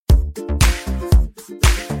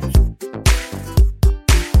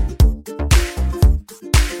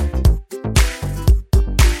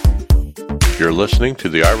You're listening to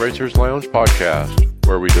the iRacers Lounge podcast,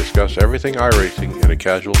 where we discuss everything iRacing in a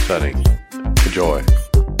casual setting. Enjoy.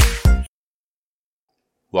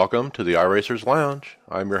 Welcome to the iRacers Lounge.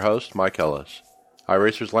 I'm your host, Mike Ellis.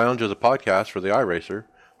 iRacers Lounge is a podcast for the iRacer,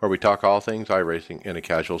 where we talk all things iRacing in a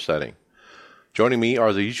casual setting. Joining me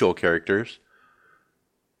are the usual characters: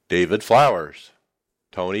 David Flowers,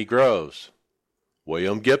 Tony Groves,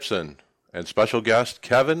 William Gibson, and special guest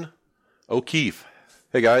Kevin O'Keefe.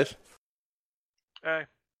 Hey guys. Hey.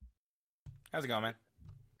 How's it going, man?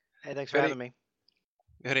 Hey, thanks for having me.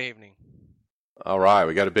 Good evening. All right,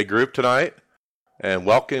 we got a big group tonight, and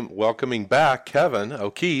welcoming back Kevin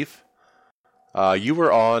O'Keefe. You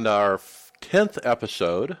were on our 10th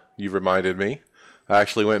episode. You reminded me. I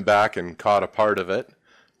actually went back and caught a part of it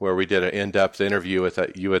where we did an in-depth interview with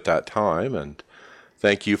you at that time, and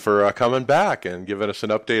thank you for coming back and giving us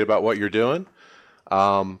an update about what you're doing.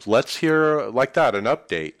 Let's hear like that, an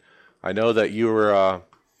update. I know that you're a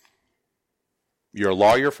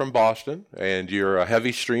lawyer from Boston, and you're a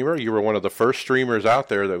heavy streamer. You were one of the first streamers out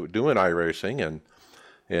there that were doing iRacing,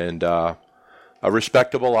 and a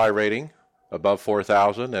respectable iRating above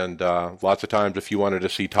 4,000. And lots of times, if you wanted to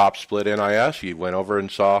see top split NIS, you went over and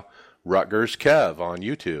saw Rutgers Kev on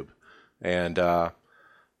YouTube, and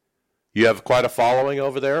you have quite a following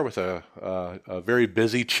over there with a very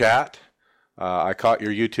busy chat. I caught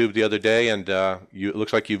your YouTube the other day, and it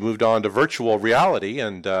looks like you've moved on to virtual reality,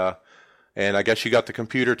 and I guess you got the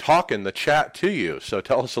computer talking the chat to you. So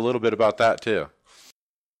tell us a little bit about that too.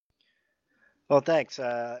 Well, thanks.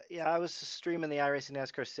 I was streaming the iRacing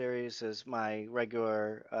NASCAR series as my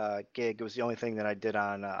regular gig. It was the only thing that I did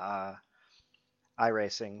on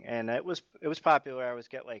iRacing, and it was popular. I always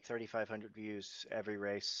get like 3,500 views every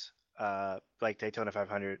race. Like Daytona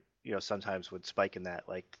 500, sometimes would spike in that,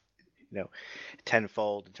 like,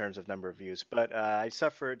 tenfold in terms of number of views. But I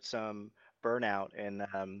suffered some burnout in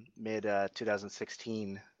mid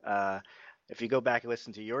 2016. If you go back and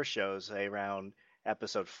listen to your shows around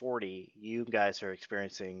episode 40, you guys are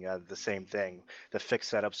experiencing the same thing. The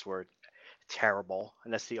fixed setups were terrible,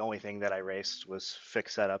 and that's the only thing that I raced was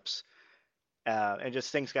fixed setups. And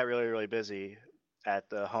just things got really, really busy at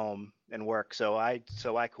the home and work. So I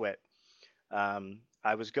quit.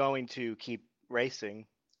 I was going to keep racing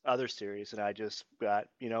other series, and I just got,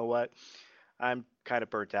 I'm kind of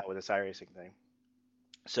burnt out with this iRacing thing.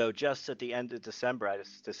 So just at the end of December, I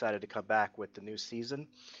just decided to come back with the new season,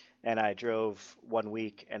 and I drove 1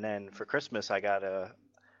 week, and then for Christmas I got a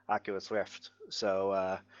Oculus Rift.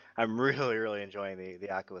 So I'm really, really enjoying the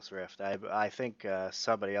Oculus Rift. I think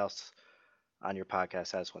somebody else on your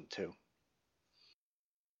podcast has one too.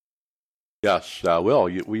 Yes, Will,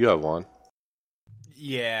 you have one.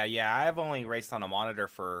 Yeah. I've only raced on a monitor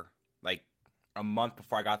for like a month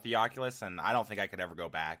before I got the Oculus, and I don't think I could ever go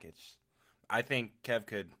back. I think Kev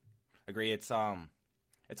could agree. It's a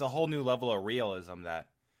whole new level of realism that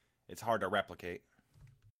it's hard to replicate.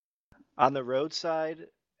 On the road side,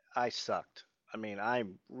 I sucked. I mean,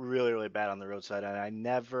 I'm really, really bad on the road side, and I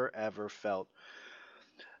never, ever felt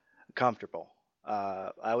comfortable. I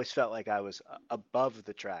always felt like I was above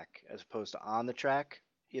the track as opposed to on the track,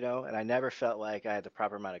 and I never felt like I had the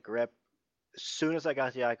proper amount of grip. As soon as I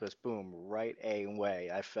got the Oculus, boom, right away,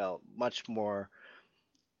 I felt much more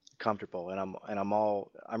comfortable, and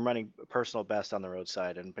I'm running personal best on the road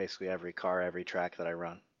side in basically every car, every track that I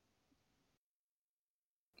run.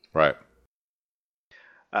 Right.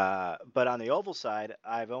 But on the oval side,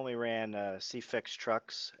 I've only ran C-Fix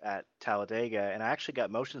trucks at Talladega, and I actually got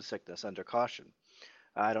motion sickness under caution.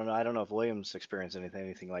 I don't know if Williams experienced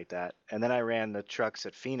anything like that. And then I ran the trucks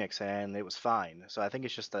at Phoenix, and it was fine. So I think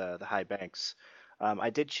it's just the high banks. I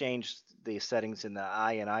did change the settings in the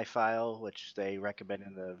I file, which they recommend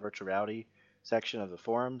in the virtual reality section of the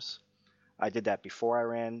forums. I did that before I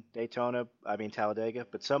ran Talladega,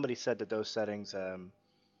 but somebody said that those settings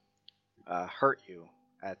hurt you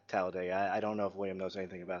at Talladega. I don't know if William knows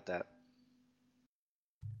anything about that.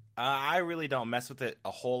 I really don't mess with it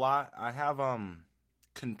a whole lot. I have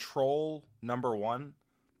control number 1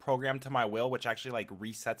 programmed to my will, which actually like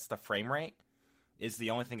resets the frame rate. Is the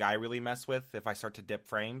only thing I really mess with if I start to dip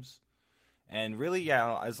frames. And really,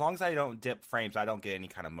 as long as I don't dip frames, I don't get any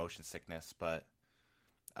kind of motion sickness. But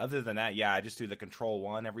other than that, I just do the control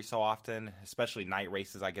 1 every so often, especially night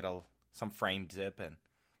races. I get some frame dip, and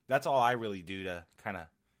that's all I really do to kind of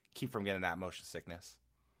keep from getting that motion sickness.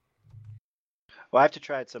 Well, I have to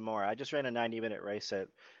try it some more. I just ran a 90-minute race at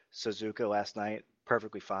Suzuka last night.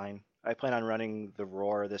 Perfectly fine. I plan on running the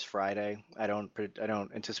Roar this Friday. I don't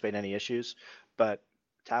anticipate any issues, but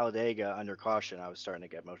Talladega under caution, I was starting to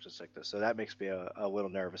get motion sickness, so that makes me a little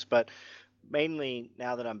nervous. But Mainly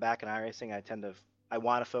now that I'm back in iRacing, I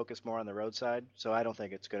want to focus more on the roadside, so I don't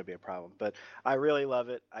think it's going to be a problem. But I really love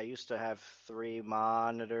it. I used to have 3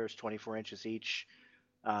 monitors, 24 inches each.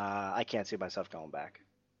 I can't see myself going back.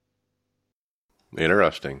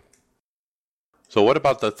 Interesting. So what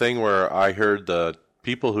about the thing where I heard the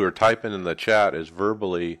people who are typing in the chat is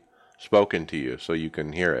verbally spoken to you so you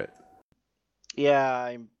can hear it?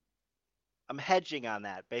 Yeah, I'm hedging on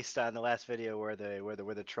that based on the last video where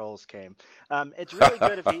the trolls came. It's really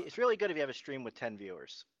good if you have a stream with 10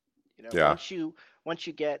 viewers. You know, Yeah. once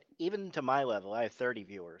you get even to my level, I have 30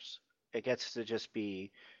 viewers. It gets to just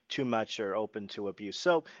be too much or open to abuse.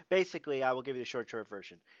 So basically, I will give you the short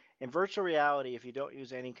version. In virtual reality, if you don't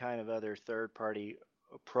use any kind of other third-party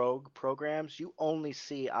programs, you only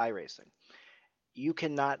see iRacing. You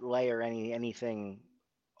cannot layer anything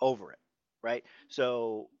over it, right?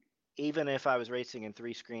 So even if I was racing in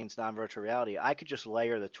 3 screens, non-virtual reality, I could just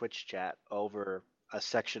layer the Twitch chat over a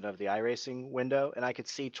section of the iRacing window, and I could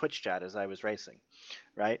see Twitch chat as I was racing,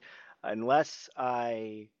 right? Unless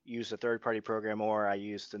I use a third-party program or I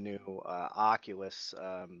use the new Oculus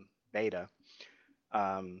beta,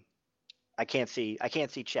 um, I can't see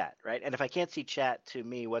chat, right? And if I can't see chat, to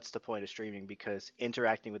me, what's the point of streaming? Because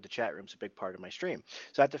interacting with the chat room is a big part of my stream.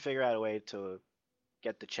 So I have to figure out a way to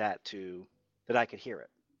get the chat to that I could hear it.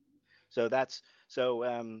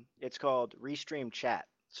 It's called Restream Chat.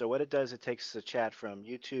 So what it does, it takes the chat from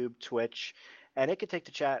YouTube, Twitch, and it could take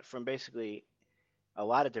the chat from basically a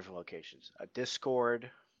lot of different locations, a Discord,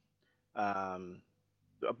 um,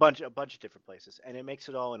 a bunch of different places, and it makes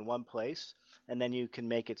it all in one place, and then you can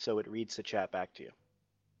make it so it reads the chat back to you.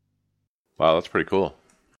 Wow, that's pretty cool.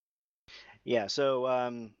 Yeah. So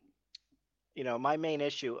my main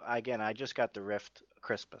issue, again, I just got the Rift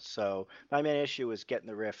Christmas, so my main issue is getting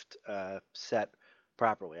the Rift set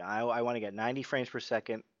properly. I want to get 90 frames per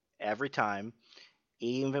second every time,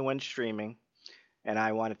 even when streaming, and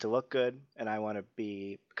I want it to look good, and I want to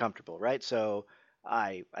be comfortable, right? So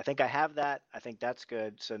I think I have that. I think that's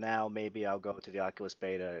good. So now maybe I'll go to the Oculus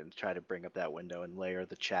beta and try to bring up that window and layer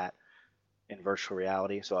the chat in virtual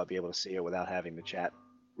reality, so I'll be able to see it without having the chat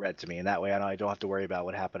read to me, and that way I don't have to worry about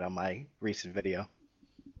what happened on my recent video.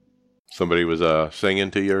 Somebody was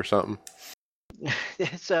singing to you or something?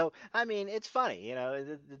 So I mean, it's funny,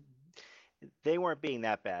 they weren't being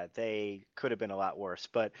that bad. They could have been a lot worse.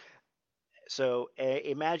 But so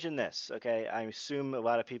imagine this, okay? I assume a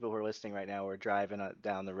lot of people who are listening right now are driving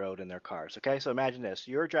down the road in their cars, okay? So imagine this: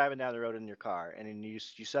 you're driving down the road in your car, and then you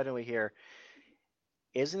suddenly hear,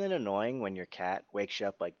 "Isn't it annoying when your cat wakes you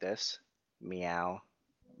up like this? Meow,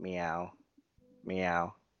 meow,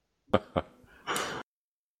 meow."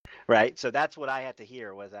 Right? So that's what I had to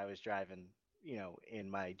hear as I was driving, in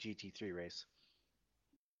my GT3 race.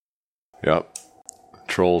 Yep.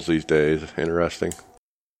 Trolls these days. Interesting.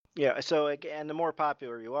 Yeah. So again, the more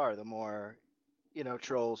popular you are, the more,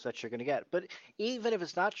 trolls that you're going to get. But even if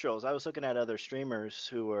it's not trolls, I was looking at other streamers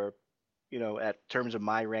who are, at terms of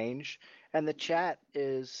my range, and the chat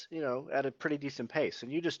is, at a pretty decent pace.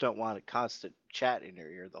 And you just don't want a constant chat in your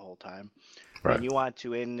ear the whole time. I Right. mean, you want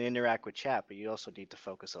to interact with chat, but you also need to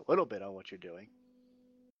focus a little bit on what you're doing.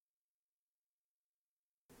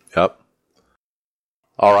 Yep.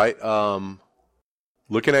 All right.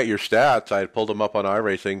 Looking at your stats, I had pulled them up on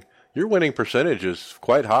iRacing. Your winning percentage is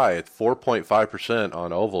quite high at 4.5%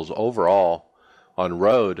 on ovals overall. On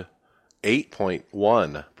road,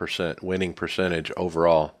 8.1% winning percentage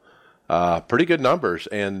overall. Pretty good numbers.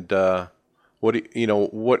 And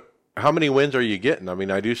how many wins are you getting? I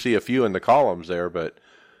mean, I do see a few in the columns there, but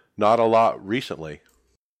not a lot recently.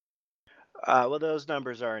 Well, those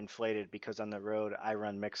numbers are inflated because on the road I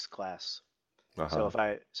run mixed class. So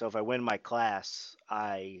Uh-huh. if I win my class,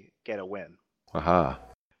 I get a win. Aha.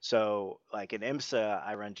 So like in IMSA,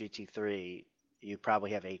 I run GT3. You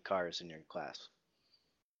probably have 8 cars in your class.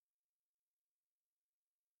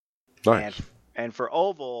 And Nice. and for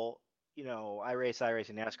oval, I race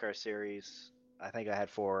iRacing NASCAR series. I think I had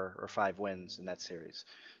 4 or 5 wins in that series.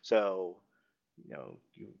 So you know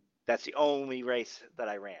you, that's the only race that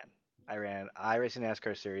I ran. I ran iRacing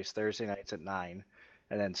NASCAR series Thursday nights at 9,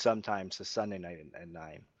 and then sometimes the Sunday night at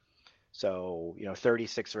 9. So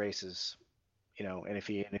 36 races. And if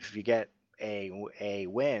you get a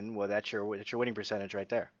win, well, that's your winning percentage right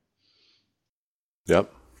there.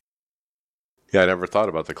 Yep. Yeah, I never thought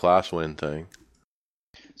about the class win thing.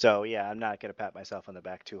 So yeah, I'm not gonna pat myself on the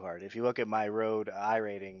back too hard. If you look at my road I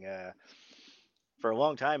rating, for a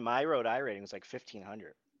long time, my road I rating was like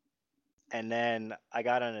 1500, and then I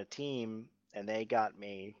got on a team, and they got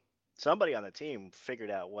me. Somebody on the team figured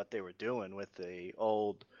out what they were doing with the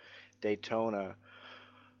old Daytona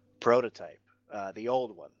prototype, the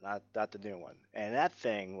old one, not the new one. And that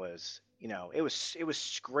thing was, it was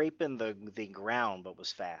scraping the ground, but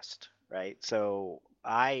was fast, right? So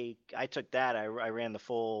I took that. I ran the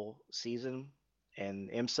full season in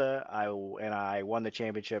IMSA. I won the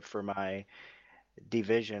championship for my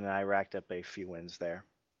division, and I racked up a few wins there.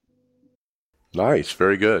 Nice,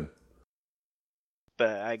 very good.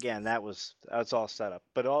 But again, that's all set up.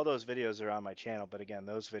 But all those videos are on my channel. But again,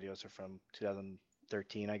 those videos are from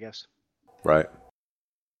 2013, I guess. Right.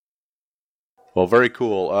 Well, very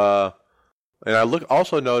cool. And I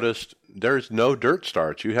also noticed there's no dirt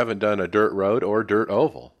starts. You haven't done a dirt road or dirt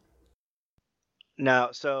oval. No,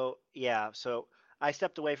 so yeah, so I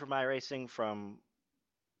stepped away from iRacing from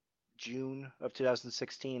June of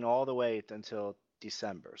 2016 all the way until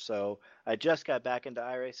December. So I just got back into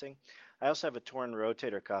iRacing. I also have a torn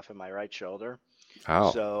rotator cuff in my right shoulder.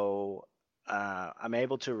 Wow. So I'm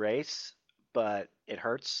able to race, but it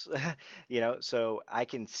hurts, so I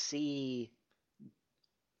can see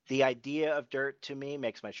the idea of dirt to me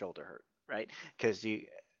makes my shoulder hurt, right?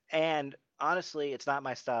 And honestly, it's not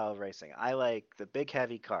my style of racing. I like the big,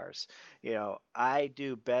 heavy cars. I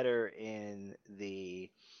do better in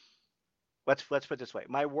let's put it this way.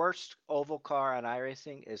 My worst oval car on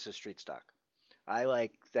iRacing is a street stock. I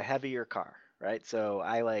like the heavier car, right? So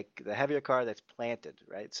I like the heavier car that's planted,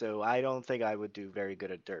 right? So I don't think I would do very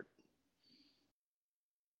good at dirt.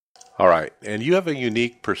 All right. And you have a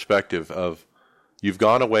unique perspective of you've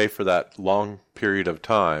gone away for that long period of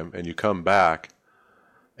time and you come back.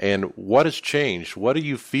 And what has changed? What do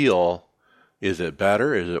you feel? Is it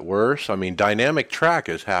better? Is it worse? I mean, dynamic track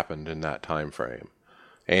has happened in that time frame.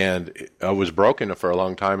 And it was broken for a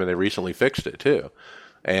long time, and they recently fixed it too.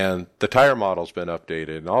 And the tire model's been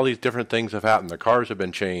updated, and all these different things have happened. The cars have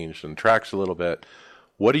been changed, and tracks a little bit.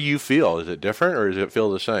 What do you feel? Is it different, or does it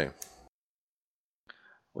feel the same?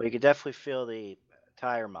 Well, you could definitely feel the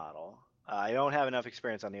tire model. I don't have enough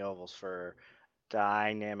experience on the ovals for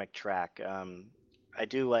dynamic track. I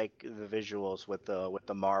do like the visuals with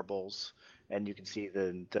the marbles, and you can see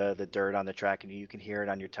the dirt on the track, and you can hear it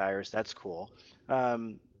on your tires. That's cool.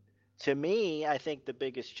 Um, to me, I think the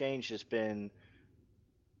biggest change has been,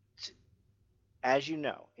 as you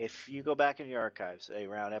know, if you go back in your archives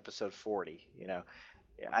around episode 40,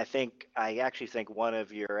 I actually think one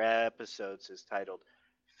of your episodes is titled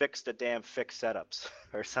 "Fix the Damn Fix Setups"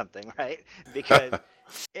 or something, right? Because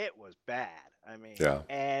it was bad. I mean, Yeah.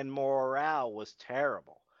 and morale was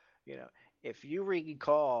terrible. You know, if you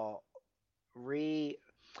recall, re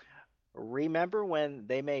remember when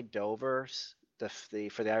they made Dover's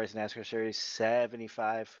for the Irish NASCAR series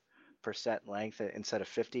 75% length instead of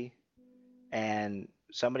 50, and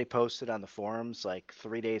somebody posted on the forums like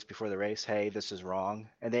 3 days before the race, "Hey, this is wrong,"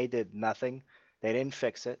 and they did nothing. They didn't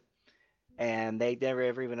fix it, and they never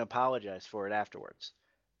ever even apologized for it afterwards.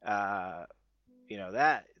 Uh,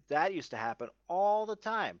 that used to happen all the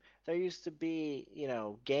time. There used to be,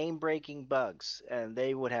 game breaking bugs, and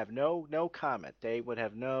they would have no comment. They would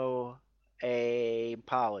have no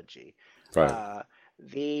apology. Right. Uh,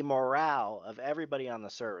 the morale of everybody on the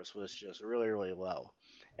service was just really, really low.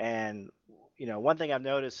 And one thing I've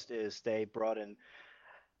noticed is they brought in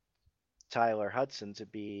Tyler Hudson to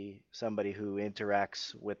be somebody who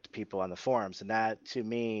interacts with people on the forums, and that to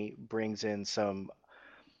me brings in some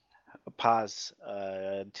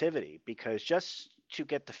positivity, because just to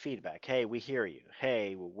get the feedback, hey, we hear you,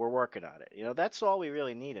 hey, we're working on it, that's all we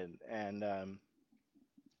really needed. And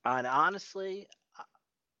honestly,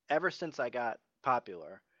 ever since I got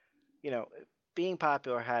popular, you know being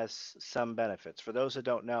popular has some benefits. For those that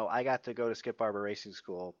don't know, I got to go to Skip Barber Racing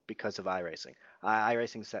School because of iRacing.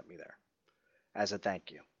 iRacing sent me there as a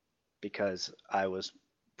thank you, because I was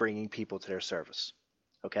bringing people to their service.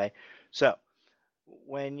 Okay, so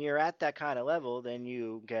when you're at that kind of level, then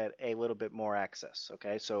you get a little bit more access.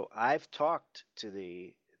 Okay, so I've talked to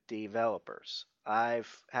the developers,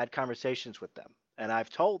 I've had conversations with them, and I've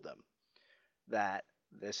told them that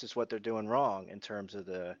this is what they're doing wrong in terms of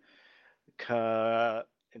the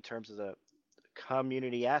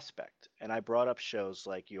community aspect. And I brought up shows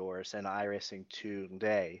like yours and iRacing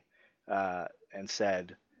Today, and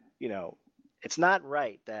said, you know, it's not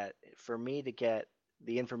right that for me to get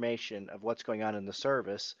the information of what's going on in the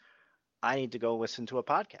service, I need to go listen to a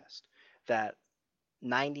podcast that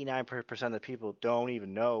 99% of the people don't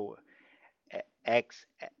even know ex-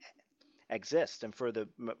 exists. And for the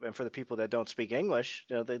people that don't speak English,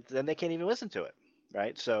 then they can't even listen to it,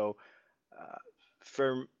 right? So uh,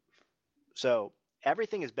 for so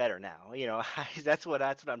everything is better now. That's what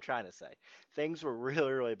I'm trying to say. Things were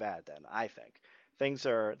really, really bad then. I think things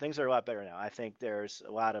are a lot better now. I think there's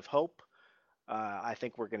a lot of hope. I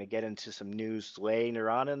think we're going to get into some news later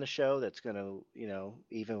on in the show that's going to,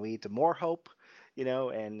 even lead to more hope,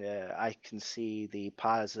 and I can see the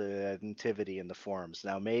positivity in the forums.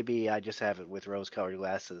 Now, maybe I just have it with rose-colored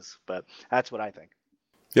glasses, but that's what I think.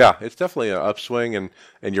 Yeah, it's definitely an upswing, and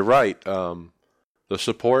you're right. The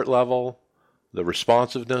support level, the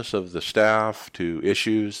responsiveness of the staff to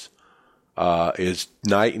issues is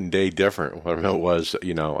night and day different from it was, a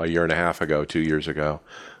year and a half ago, 2 years ago.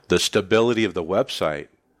 The stability of the website,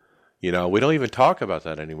 we don't even talk about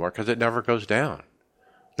that anymore because it never goes down.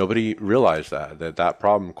 Nobody realized that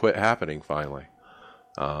problem quit happening finally.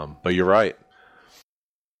 But you're right.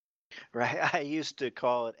 Right. I used to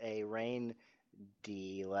call it a rain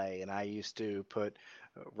delay, and I used to put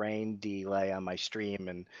rain delay on my stream,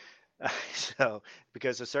 and so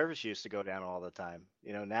because the service used to go down all the time.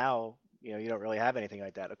 Now you don't really have anything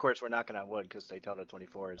like that. Of course, we're knocking on wood because Daytona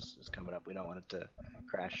 24 is coming up. We don't want it to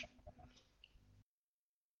crash.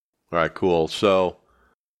 All right, cool. So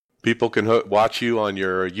people can watch you on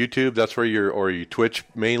your YouTube. That's where or you Twitch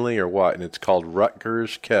mainly, or what? And it's called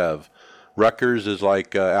Rutgers Kev. Rutgers is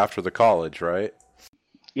like after the college, right?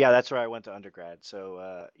 Yeah, that's where I went to undergrad.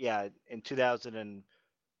 So yeah, in 2000 and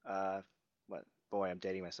what? Boy, I'm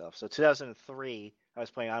dating myself. So 2003, I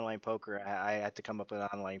was playing online poker. I had to come up with an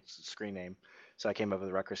online screen name, so I came up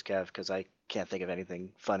with Rutgers Kev because I can't think of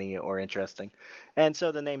anything funny or interesting, and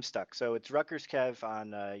so the name stuck. So it's Rutgers Kev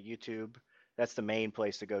on YouTube. That's the main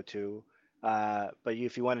place to go to. But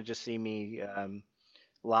if you want to just see me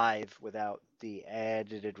live without the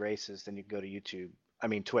edited races, then you can go to YouTube. I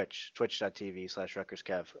mean Twitch,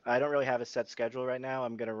 twitch.tv/RutgersKev. I don't really have a set schedule right now.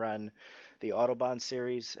 I'm going to run the Autobahn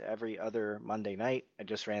series every other Monday night. I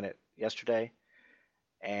just ran it yesterday.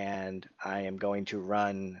 And I am going to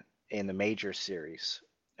run in the Major series.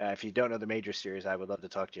 If you don't know the Major series, I would love to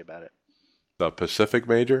talk to you about it. The Pacific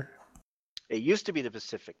Major? It used to be the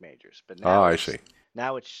Pacific Majors, but I see.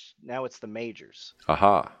 Now it's the Majors.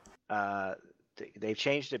 Aha. They've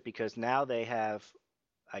changed it because now they have.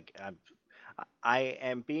 I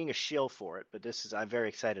am being a shill for it, but I'm very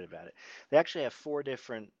excited about it. They actually have 4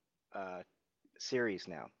 different series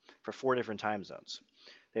now for 4 different time zones.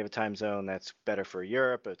 They have a time zone that's better for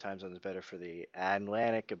Europe, a time zone that's better for the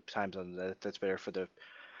Atlantic, a time zone that's better for the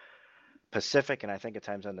Pacific, and I think a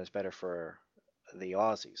time zone that's better for the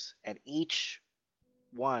Aussies. And each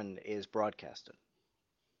one is broadcasted.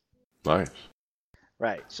 Nice.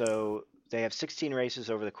 Right. So they have 16 races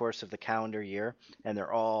over the course of the calendar year, and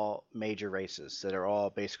they're all major races that are all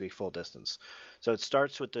basically full distance. So it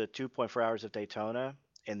starts with the 2.4 hours of Daytona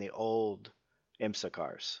in the old IMSA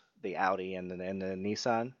cars, the Audi and the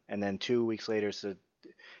Nissan, and then 2 weeks later it's the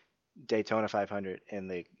Daytona 500 in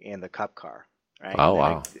the Cup car, right? Oh,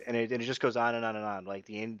 wow. It just goes on and on and on, like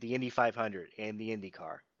the Indy 500 and the Indy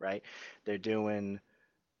car, right? They're doing,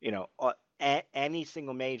 any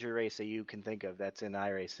single major race that you can think of that's in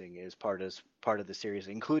iRacing is part of the series,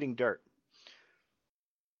 including dirt.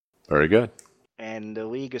 Very good. And the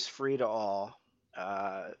league is free to all.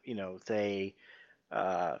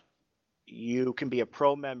 You can be a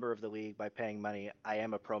pro member of the league by paying money. I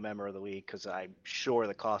am a pro member of the league because I'm sure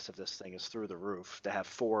the cost of this thing is through the roof to have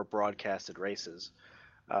 4 broadcasted races.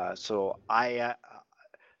 So I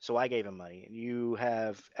gave him money. You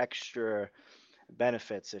have extra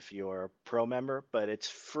benefits if you're a pro member, but it's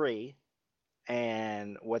free.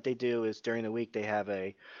 And what they do is during the week they have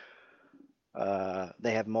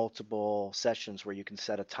multiple sessions where you can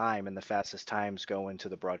set a time, and the fastest times go into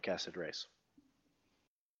the broadcasted race.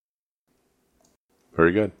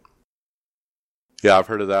 Very good. Yeah, I've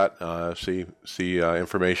heard of that. See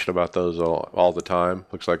information about those all the time.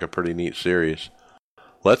 Looks like a pretty neat series.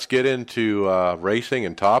 Let's get into racing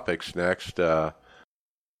and topics next.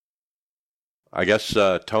 I guess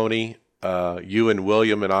Tony, you and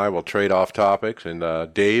William and I will trade off topics,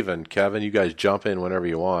 and Dave and Kevin, you guys jump in whenever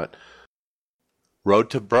you want. Road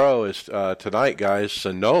to Bro is tonight, guys.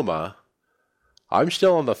 Sonoma. I'm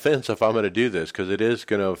still on the fence if I'm going to do this because it is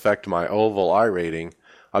going to affect my oval I rating.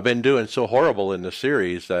 I've been doing so horrible in the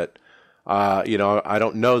series that, I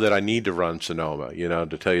don't know that I need to run Sonoma,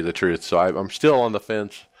 to tell you the truth. So I'm still on the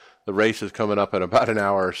fence. The race is coming up in about an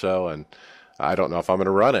hour or so, and I don't know if I'm going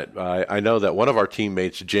to run it. I know that one of our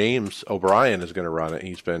teammates, James O'Brien, is going to run it.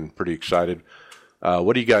 He's been pretty excited.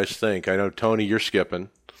 What do you guys think? I know, Tony, you're skipping.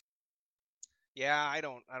 Yeah, I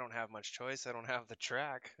don't have much choice. I don't have the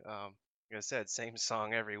track. Like I said, same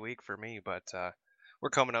song every week for me, but we're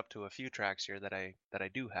coming up to a few tracks here that I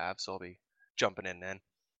do have, so I'll be jumping in then.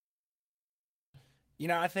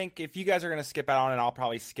 I think if you guys are going to skip out on it, I'll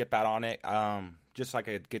probably skip out on it, just so I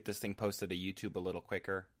could get this thing posted to YouTube a little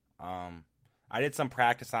quicker. I I did some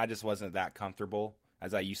practice, and I just wasn't that comfortable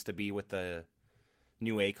as I used to be with the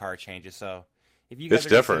new A car changes. So if you guys It's are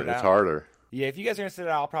gonna sit different. it It's out, harder. yeah, if you guys are gonna sit it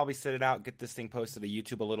out, I'll probably sit it out, get this thing posted to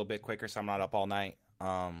YouTube a little bit quicker, so I'm not up all night.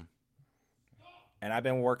 And I've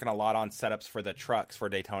been working a lot on setups for the trucks for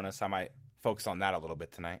Daytona, so I might focus on that a little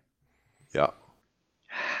bit tonight. Yeah.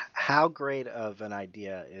 How great of an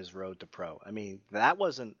idea is Road to Pro? I mean, that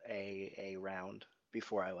wasn't a round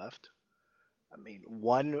before I left. I mean,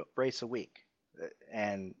 one race a week,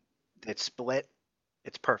 and it's split.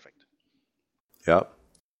 It's perfect. Yep.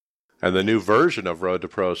 And the new version of Road to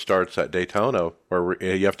Pro starts at Daytona, where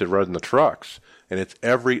you have to run the trucks, and it's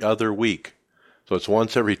every other week. So it's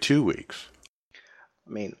once every 2 weeks. I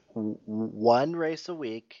mean, one race a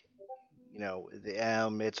week. You know,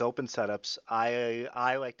 it's open setups.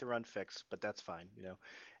 I like to run fixed, but that's fine. You know,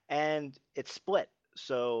 and it's split,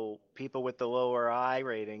 so people with the lower I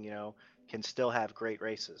rating, you know, can still have great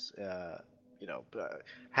races.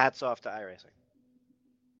 Hats off to iRacing.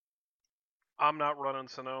 I'm not running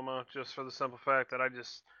Sonoma just for the simple fact that I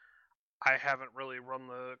haven't really run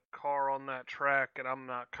the car on that track, and I'm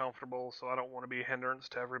not comfortable, so I don't want to be a hindrance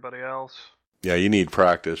to everybody else. Yeah, you need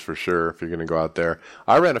practice for sure if you're going to go out there.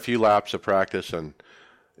 I ran a few laps of practice, and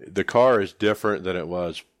the car is different than it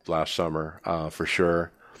was last summer, for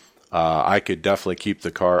sure. I could definitely keep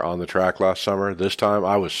the car on the track last summer. This time,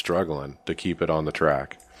 I was struggling to keep it on the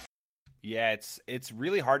track. Yeah, it's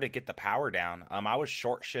really hard to get the power down. I was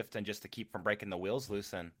short shifting just to keep from breaking the wheels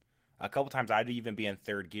loose, and a couple times I'd even be in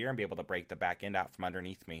third gear and be able to break the back end out from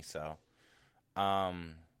underneath me. So,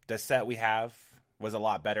 the set we have was a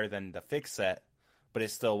lot better than the fixed set, but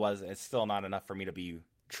it's still not enough for me to be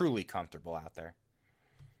truly comfortable out there.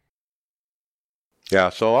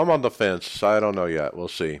 Yeah, so I'm on the fence. I don't know yet. We'll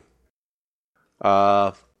see.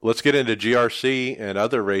 Let's get into GRC and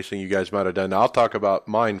other racing you guys might have done. I'll talk about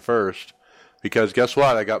mine first, because guess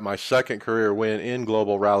what? I got my second career win in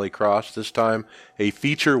Global Rallycross, this time a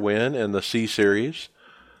feature win in the C Series.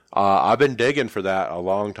 I've been digging for that a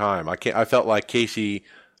long time. I felt like Chase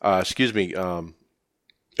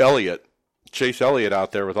Elliott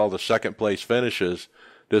out there with all the second place finishes,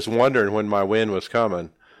 just wondering when my win was coming,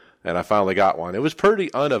 and I finally got one. It was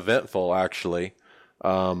pretty uneventful, actually.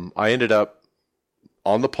 I ended up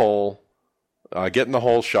on the pole, getting the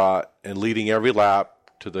whole shot, and leading every lap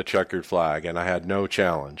to the checkered flag, and I had no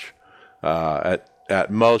challenge. At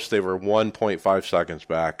most, they were 1.5 seconds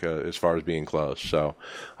back as far as being close. So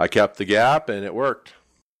I kept the gap, and it worked.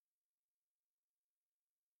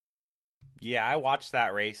 Yeah, I watched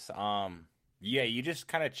that race. Yeah, you just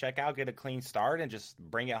kind of check out, get a clean start, and just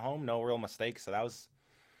bring it home. No real mistakes. So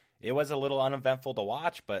it was a little uneventful to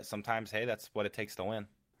watch, but sometimes, hey, that's what it takes to win.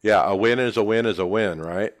 Yeah, a win is a win is a win,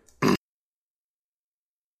 right?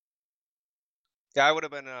 Yeah, I would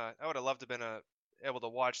have loved to have been able to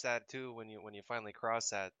watch that too when you finally cross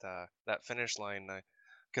that finish line. I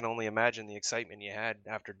can only imagine the excitement you had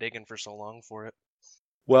after digging for so long for it.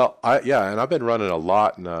 Well, and I've been running a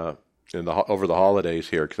lot over the holidays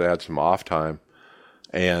here because I had some off time,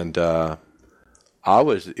 and it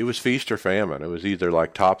was feast or famine. It was either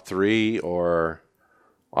like top 3 or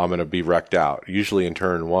I'm going to be wrecked out, usually in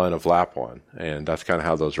turn 1 of lap 1, and that's kind of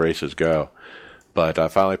how those races go. But I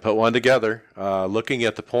finally put one together. Looking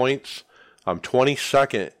at the points, I'm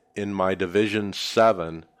 22nd in my Division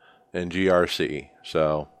 7 in GRC,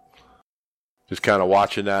 so just kind of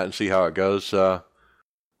watching that and see how it goes. How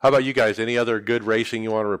about you guys? Any other good racing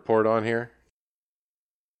you want to report on here?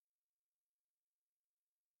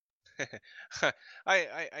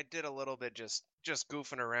 I did a little bit just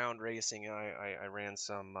goofing around racing. I ran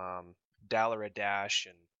some Dallara Dash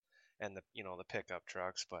and the pickup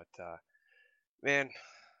trucks, but man,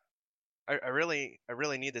 I really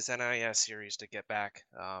need this NIS series to get back.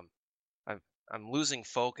 I'm losing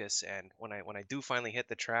focus, and when I do finally hit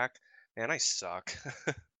the track, man, I suck.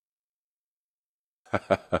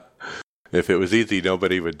 If it was easy,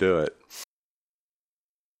 nobody would do it.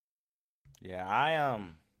 Yeah,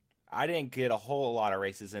 I didn't get a whole lot of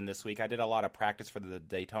races in this week. I did a lot of practice for the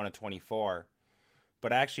Daytona 24,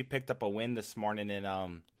 but I actually picked up a win this morning in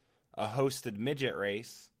a hosted midget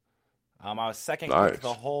race. I was second quick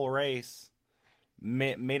the whole race.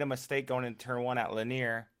 Made a mistake going into turn 1 at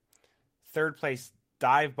Lanier. Third place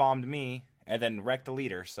dive bombed me and then wrecked the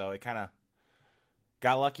leader. So it kind of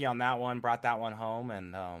got lucky on that one, brought that one home,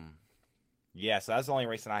 and so that's the only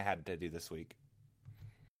racing I had to do this week.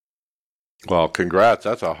 Well, congrats.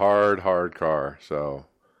 That's a hard car. So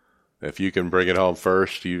if you can bring it home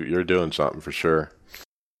first, you're doing something for sure.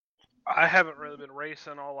 I haven't really been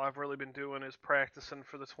racing. All I've really been doing is practicing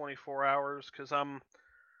for the 24 hours because I'm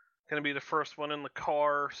going to be the first one in the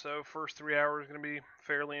car, so first 3 hours going to be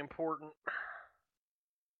fairly important.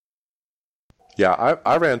 Yeah,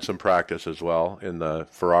 I ran some practice as well in the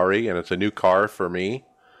Ferrari, and it's a new car for me,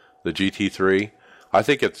 the GT3. I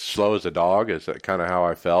think it's slow as a dog. Is that kind of how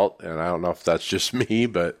I felt? And I don't know if that's just me,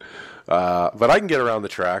 but I can get around the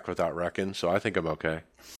track without wrecking, so I think I'm okay.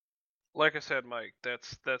 Like I said, Mike,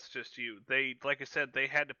 that's just you. They, like I said, they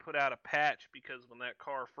had to put out a patch because when that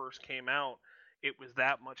car first came out, it was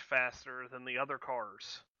that much faster than the other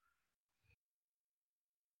cars.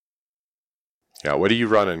 Yeah, what are you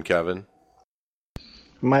running, Kevin?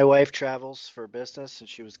 My wife travels for business, and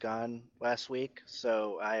she was gone last week.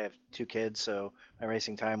 So I have 2 kids, so my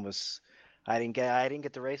racing time was. I didn't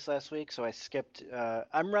get the race last week, so I skipped.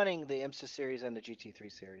 I'm running the IMSA series and the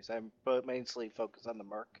GT3 series. I'm both mainly focused on the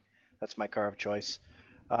Merc. That's my car of choice.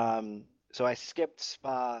 So I skipped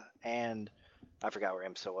Spa, and I forgot where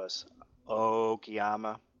IMSA was.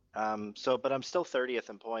 Okayama. But I'm still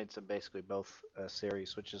 30th in points in basically both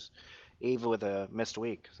series, which is even with a missed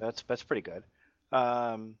week. So that's pretty good.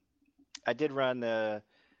 I did run the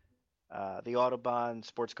Autobahn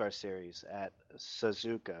Sports Car Series at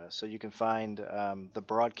Suzuka, so you can find the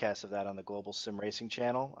broadcast of that on the Global Sim Racing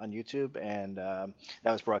channel on YouTube, and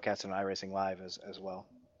that was broadcast on iRacing Live as well.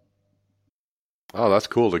 Oh, that's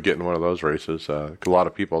cool to get in one of those races. A lot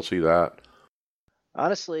of people see that.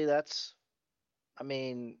 Honestly, I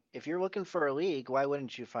mean, if you're looking for a league, why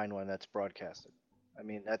wouldn't you find one that's broadcasted? I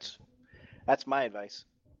mean, that's my advice.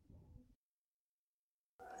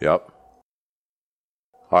 Yep.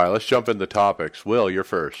 All right, let's jump into topics. Will, you're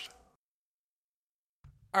first.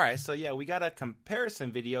 All right, so yeah, we got a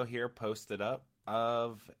comparison video here posted up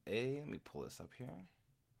of let me pull this up here.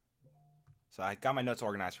 So I got my notes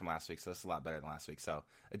organized from last week, so this is a lot better than last week. So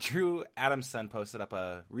Drew Adamson posted up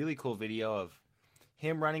a really cool video of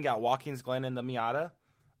him running at Watkins Glen in the Miata.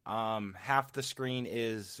 Half the screen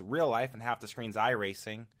is real life and half the screen's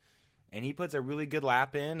iRacing. And he puts a really good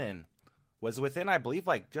lap in and was within, I believe,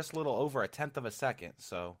 like just a little over 1/10 of a second.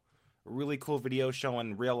 So really cool video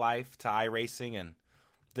showing real life to iRacing and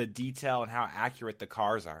the detail and how accurate the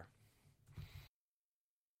cars are.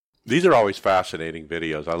 These are always fascinating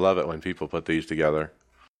videos. I love it when people put these together.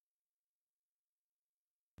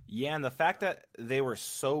 Yeah, and the fact that they were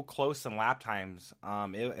so close in lap times,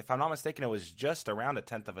 if I'm not mistaken, it was just around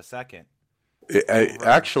 1/10 of a second.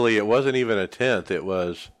 Actually, it wasn't even 1/10. It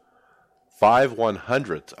was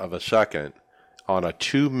 5/100th of a second on a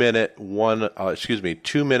 2 minute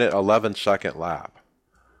 11-second lap.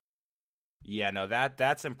 Yeah, no,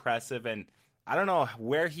 that's impressive, and I don't know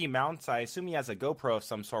where he mounts. I assume he has a GoPro of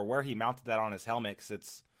some sort. Where he mounted that on his helmet, 'cause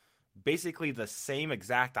it's basically the same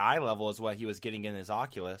exact eye level as what he was getting in his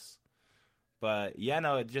Oculus. But yeah,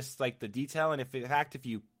 no, it just like the detail, and in fact, if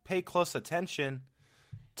you pay close attention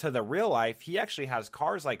to the real life, he actually has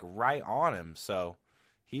cars like right on him. So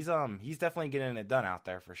he's definitely getting it done out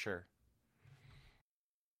there for sure.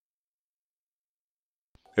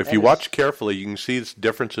 If you watch carefully, you can see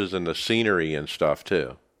differences in the scenery and stuff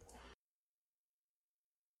too.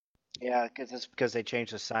 Yeah, because they change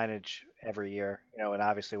the signage every year, and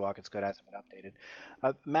obviously Watkins Glen hasn't been updated.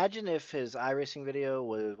 Imagine if his iRacing video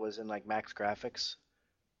was in like max graphics.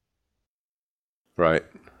 Right.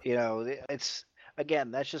 It's again,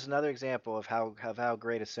 that's just another example of how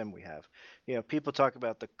great a sim we have. People talk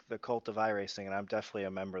about the cult of iRacing, and I'm definitely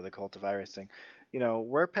a member of the cult of iRacing.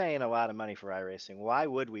 We're paying a lot of money for iRacing. Why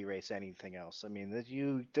would we race anything else? I mean,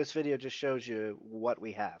 this video just shows you what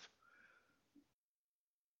we have.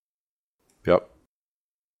 Yep.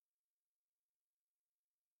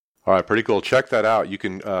 All right, pretty cool. Check that out. You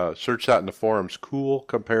can search that in the forums. Cool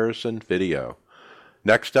comparison video.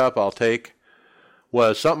 Next up,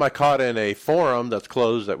 was something I caught in a forum that's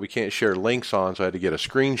closed that we can't share links on, so I had to get a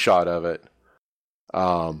screenshot of it.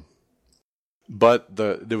 But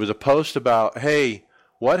there was a post about, hey,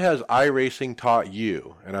 what has iRacing taught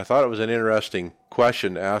you? And I thought it was an interesting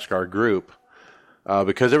question to ask our group.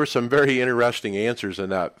 Because there were some very interesting answers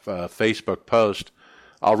in that Facebook post.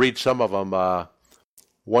 I'll read some of them.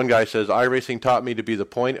 One guy says, iRacing taught me to be the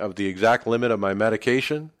point of the exact limit of my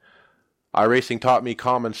medication. iRacing taught me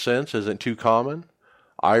common sense isn't too common.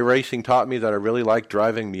 iRacing taught me that I really like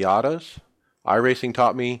driving Miatas. iRacing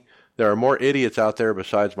taught me there are more idiots out there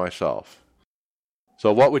besides myself.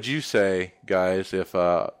 So what would you say, guys, if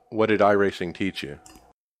what did iRacing teach you?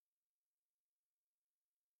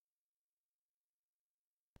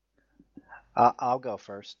 I'll go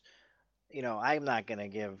first. I'm not going to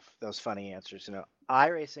give those funny answers.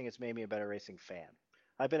 iRacing has made me a better racing fan.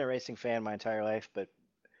 I've been a racing fan my entire life, but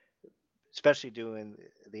especially doing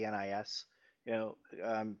the NIS,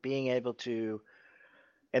 being able to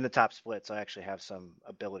in the top splits, I actually have some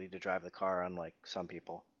ability to drive the car, unlike some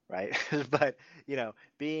people, right? But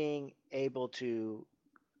being able to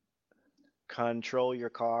control your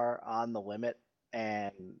car on the limit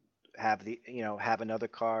and have another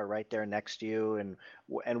car right there next to you,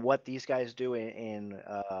 and what these guys do in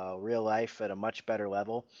real life at a much better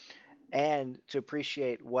level, and to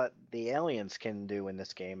appreciate what the aliens can do in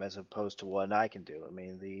this game as opposed to what I can do. I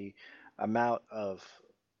mean, the amount of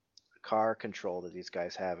car control that these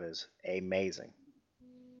guys have is amazing.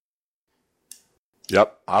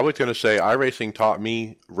 Yep. I was going to say iRacing taught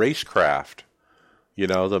me racecraft,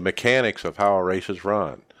 the mechanics of how a race is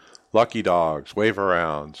run. Lucky dogs, wave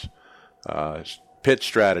arounds, pit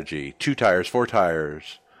strategy, 2 tires, 4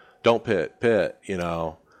 tires, don't pit.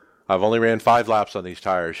 I've only ran 5 laps on these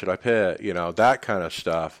tires. Should I pit? That kind of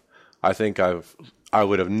stuff. I think I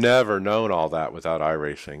would have never known all that without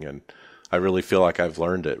iRacing, and I really feel like I've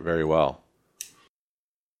learned it very well.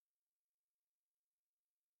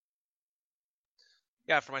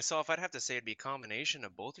 Yeah, for myself, I'd have to say it'd be a combination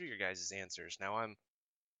of both of your guys' answers. Now I'm,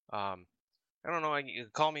 I don't know, you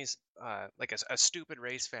could call me like a stupid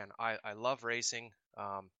race fan. I love racing.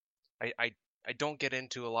 I don't get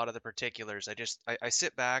into a lot of the particulars. I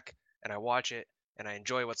sit back and I watch it and I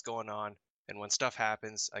enjoy what's going on. And when stuff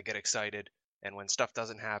happens, I get excited. And when stuff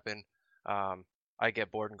doesn't happen, I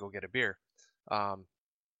get bored and go get a beer.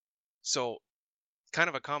 So kind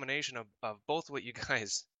of a combination of both what you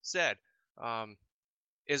guys said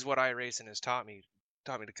is what iRacing has taught me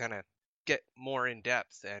to kind of get more in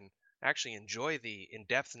depth and actually enjoy the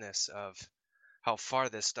in-depthness of how far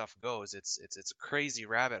this stuff goes. It's a crazy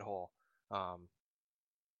rabbit hole.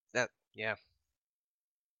 Yeah.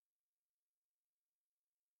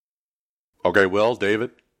 Okay, Will,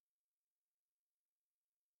 David?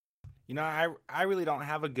 I really don't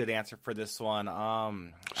have a good answer for this one.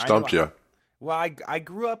 Stumped you. Well, I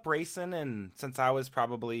grew up racing, and since I was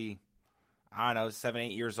probably, I don't know, 7,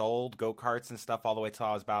 8 years old, go-karts and stuff all the way till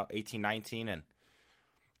I was about 18, 19, and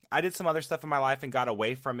I did some other stuff in my life and got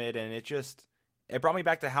away from it, and it brought me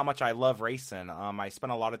back to how much I love racing. I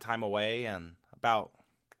spent a lot of time away, and about,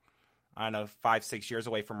 I don't know, 5, 6 years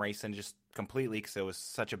away from racing just completely because it was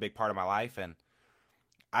such a big part of my life, and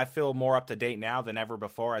I feel more up to date now than ever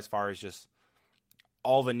before as far as just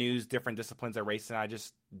all the news, different disciplines of racing. I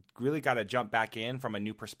just really got to jump back in from a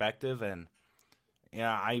new perspective, and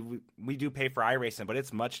we do pay for iRacing, but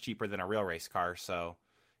it's much cheaper than a real race car, so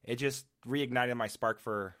it just reignited my spark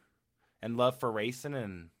for and love for racing,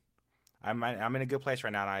 and I'm in a good place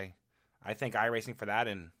right now, and I thank iRacing for that,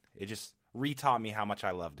 and it just retaught me how much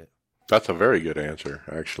I loved it. That's a very good answer,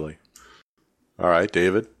 actually. All right,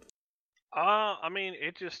 David? I mean,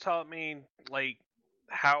 it just taught me, like,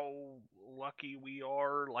 how lucky we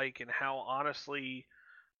are, like, and how honestly,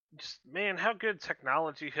 just, man, how good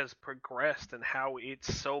technology has progressed and how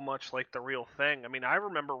it's so much like the real thing. I mean, I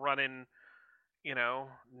remember running,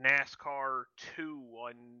 NASCAR 2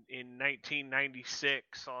 in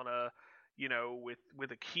 1996 on a,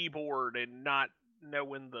 with a keyboard and not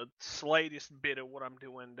knowing the slightest bit of what I'm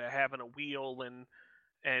doing, to having a wheel and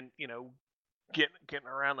getting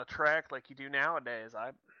around the track like you do nowadays.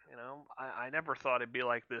 I never thought it'd be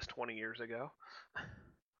like this 20 years ago.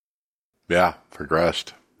 Yeah,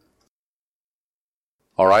 progressed.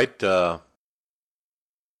 All right,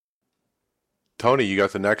 Tony, you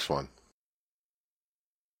got the next one.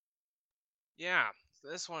 Yeah,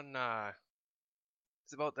 this one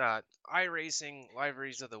is about the iRacing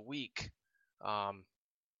Libraries of the Week.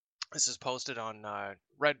 This is posted on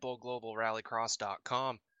Red Bull Global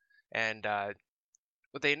Rallycross.com, and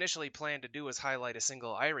what they initially planned to do was highlight a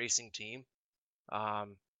single iRacing team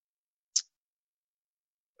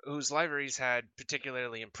whose libraries had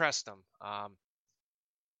particularly impressed them.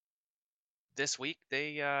 This week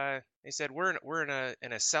they said we're in a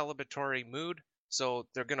celebratory mood, so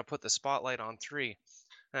they're going to put the spotlight on 3,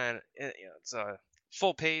 and it's a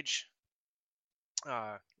full page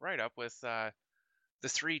write up with the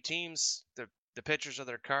 3 teams, the pictures of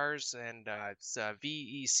their cars, and it's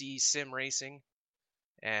VEC Sim Racing,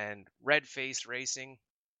 and Red Face Racing,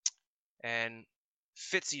 and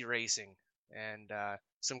Fitzy Racing, and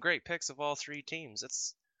some great pics of all 3 teams.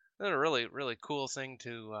 It's a really, really cool thing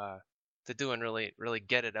to do and really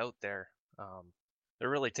get it out there. They're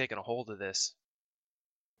really taking a hold of this.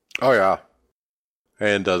 Oh, yeah.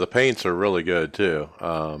 And the paints are really good, too.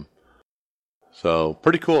 So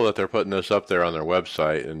pretty cool that they're putting this up there on their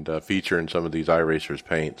website and featuring some of these iRacers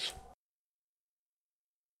paints.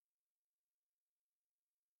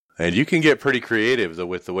 And you can get pretty creative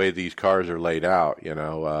with the way these cars are laid out,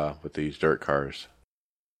 with these dirt cars.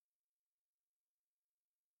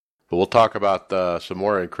 But we'll talk about some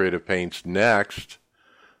more in Creative Paints next.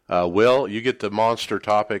 Will, you get the monster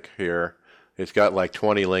topic here. It's got like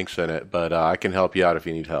 20 links in it, but I can help you out if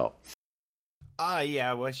you need help.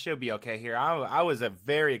 Yeah, well, it should be okay here. I was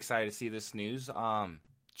very excited to see this news.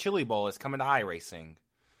 Chili Bowl is coming to iRacing.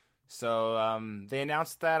 So they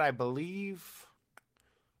announced that, I believe,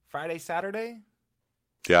 Friday, Saturday?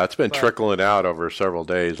 Yeah, it's been trickling out over several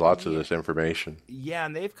days, lots of this information. Yeah,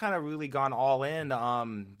 and they've kind of really gone all in.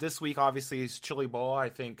 This week, obviously, is Chili Bowl. I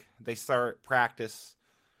think they start practice,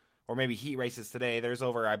 or maybe heat races today. There's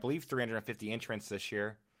over, I believe, 350 entrants this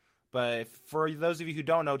year. But for those of you who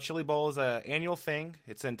don't know, Chili Bowl is an annual thing.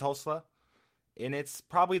 It's in Tulsa, and it's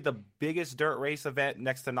probably the biggest dirt race event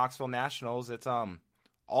next to Knoxville Nationals. It's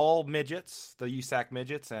all midgets, the USAC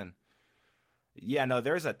midgets, and yeah, no,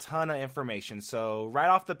 there's a ton of information. So right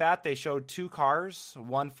off the bat, they showed 2 cars,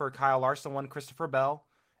 one for Kyle Larson, one Christopher Bell,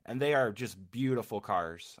 and they are just beautiful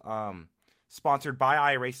cars. Sponsored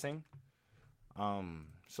by iRacing.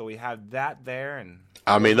 So we have that there, and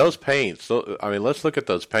I mean those paints. I mean, let's look at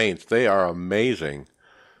those paints. They are amazing.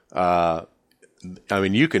 I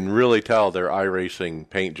mean, you can really tell they're iRacing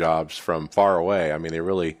paint jobs from far away. I mean, they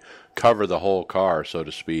really cover the whole car, so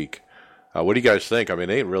to speak. What do you guys think? I mean,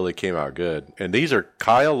 they really came out good. And these are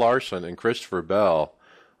Kyle Larson and Christopher Bell,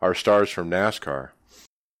 are stars from NASCAR.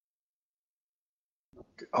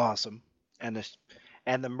 Awesome. And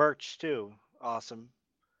the merch too. Awesome.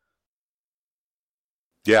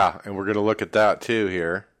 Yeah, and we're going to look at that too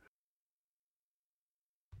here.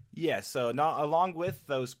 yeah, so along with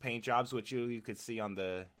those paint jobs, which you could see on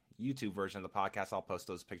the YouTube version of the podcast, I'll post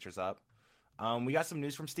those pictures up. We got some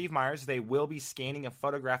news from Steve Myers. They will be scanning and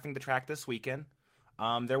photographing the track this weekend.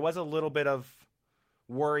 There was a little bit of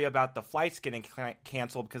worry about the flights getting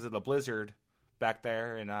canceled because of the blizzard back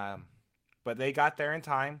there, and but they got there in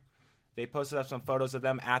time. They posted up some photos of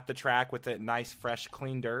them at the track with it nice, fresh,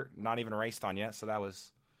 clean dirt, not even raced on yet, so that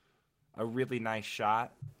was a really nice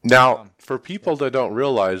shot. Now, for people that don't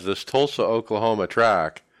realize, this Tulsa, Oklahoma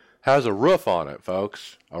track has a roof on it,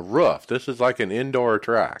 folks. A roof. This is like an indoor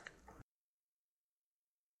track.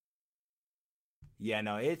 Yeah,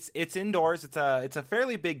 no, it's indoors. It's a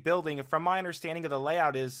fairly big building. And from my understanding of the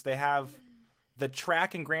layout is they have the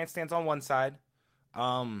track and grandstands on one side,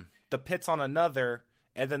 the pits on another,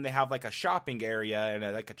 and then they have like a shopping area and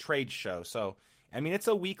like a trade show. So, I mean, it's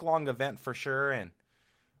a week-long event for sure, and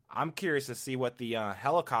I'm curious to see what the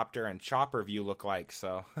helicopter and chopper view look like.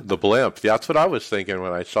 So the blimp. That's what I was thinking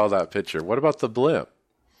when I saw that picture. What about the blimp?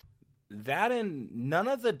 That and none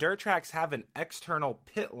of the dirt tracks have an external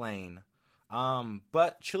pit lane.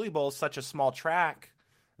 But Chili Bowl is such a small track,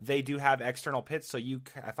 they do have external pits. So you,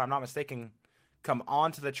 if I'm not mistaken, come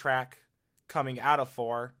onto the track coming out of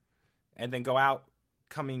 4 and then go out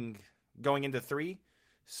going into 3.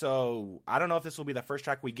 So I don't know if this will be the first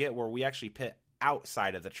track we get where we actually pit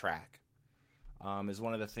outside of the track. Is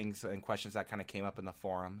one of the things and questions that kind of came up in the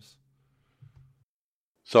forums.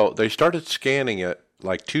 So they started scanning it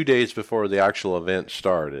like 2 days before the actual event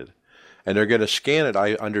started. And they're going to scan it,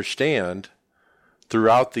 I understand,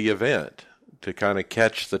 throughout the event to kind of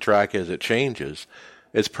catch the track as it changes.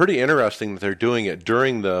 It's pretty interesting that they're doing it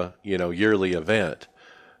during the, yearly event.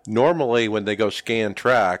 Normally when they go scan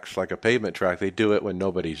tracks, like a pavement track, they do it when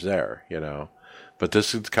nobody's there, But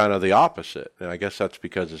this is kind of the opposite. And I guess that's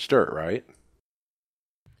because it's dirt, right?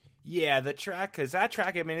 Yeah, the track, because that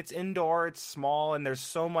track, I mean, it's indoor, it's small, and there's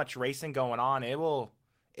so much racing going on. It'll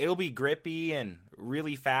be grippy and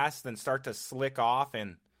really fast, then start to slick off,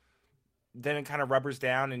 and then it kind of rubbers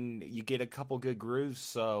down, and you get a couple good grooves.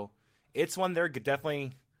 So it's one they're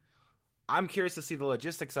definitely. I'm curious to see the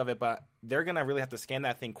logistics of it, but they're gonna really have to scan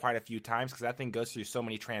that thing quite a few times because that thing goes through so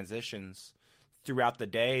many transitions throughout the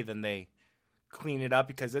day. Then they clean it up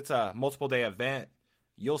because it's a multiple day event.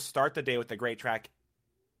 You'll start the day with a great track,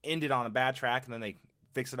 end it on a bad track, and then they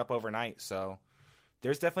fix it up overnight. So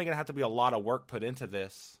there's definitely going to have to be a lot of work put into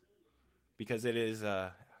this because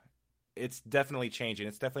it's definitely changing.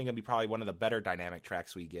 It's definitely going to be probably one of the better dynamic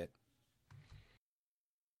tracks we get.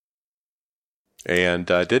 And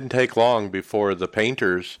it didn't take long before the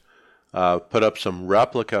painters put up some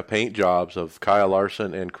replica paint jobs of Kyle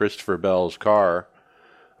Larson and Christopher Bell's car.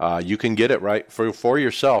 You can get it right for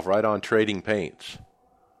yourself right on Trading Paints.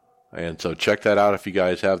 And so check that out if you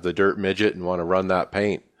guys have the Dirt Midget and want to run that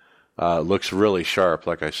paint. It looks really sharp,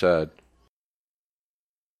 like I said.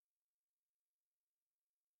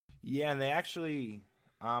 Yeah, and they actually,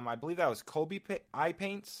 I believe that was Colby Eye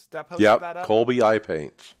Paints that posted that up. Yep, Colby Eye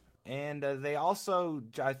Paints. And they also,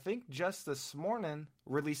 I think just this morning,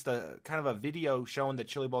 released a kind of a video showing the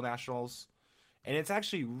Chili Bowl Nationals. And it's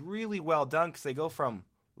actually really well done because they go from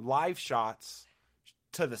live shots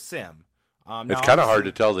to the sim. It's kind of hard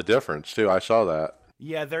to tell the difference, too. I saw that.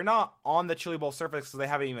 Yeah, they're not on the Chili Bowl surface because they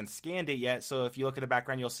haven't even scanned it yet. So if you look at the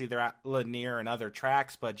background, you'll see they're at Lanier and other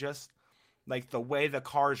tracks. But just like the way the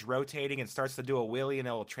car's rotating and starts to do a wheelie and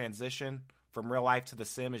it'll transition from real life to the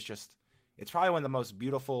sim is just, it's probably one of the most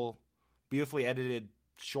beautifully edited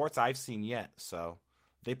shorts I've seen yet. So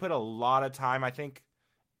they put a lot of time. I think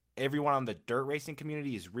everyone on the dirt racing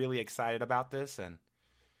community is really excited about this, and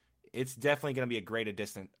it's definitely going to be a great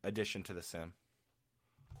addition to the sim.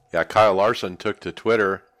 Yeah, Kyle Larson took to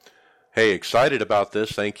Twitter, "Hey, excited about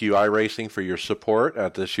this. Thank you, iRacing, for your support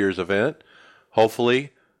at this year's event.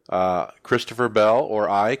 Hopefully, Christopher Bell or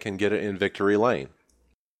I can get it in victory lane."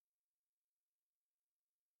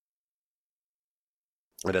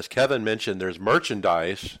 And as Kevin mentioned, there's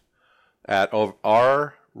merchandise at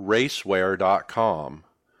ourracewear.com.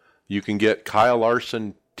 You can get Kyle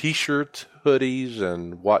Larson t-shirts, hoodies,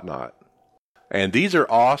 and whatnot. And these are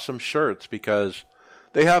awesome shirts because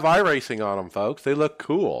they have iRacing on them, folks. They look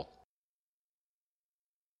cool.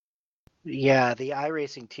 Yeah, the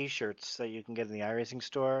iRacing T-shirts that you can get in the iRacing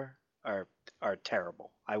store are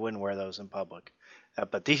terrible. I wouldn't wear those in public,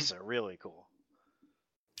 but these are really cool.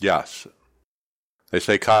 Yes. They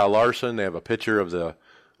say Kyle Larson. They have a picture of the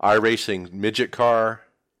iRacing midget car,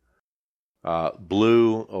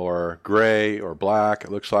 blue or gray or black,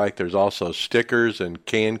 it looks like. There's also stickers and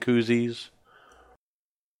can koozies.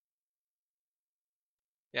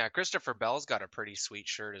 Yeah, Christopher Bell's got a pretty sweet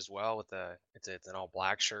shirt as well with it's an all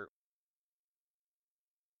black shirt.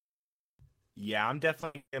 Yeah, I'm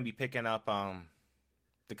definitely gonna be picking up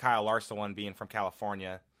the Kyle Larson one, being from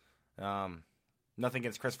California. Nothing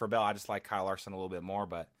against Christopher Bell, I just like Kyle Larson a little bit more,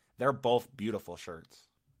 but they're both beautiful shirts.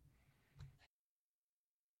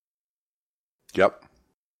 Yep.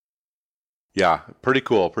 Yeah, pretty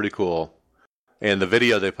cool. And the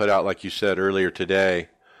video they put out, like you said earlier today,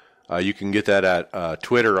 you can get that at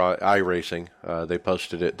Twitter on iRacing. They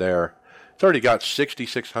posted it there. It's already got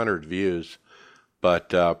 6,600 views, but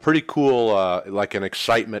pretty cool, like an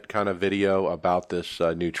excitement kind of video about this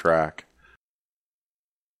new track.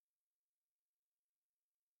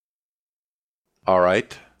 All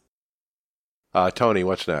right. Tony,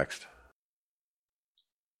 what's next?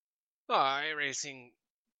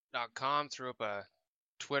 iRacing.com threw up a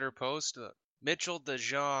Twitter post. Mitchell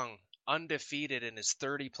DeJong, undefeated in his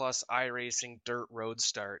 30-plus iRacing dirt road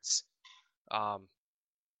starts.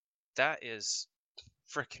 That is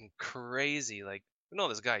freaking crazy. Like, I know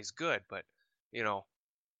this guy's good, but,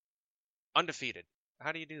 undefeated.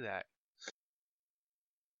 How do you do that?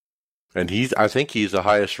 And I think he's the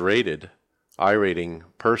highest rated iRating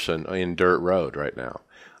person in dirt road right now.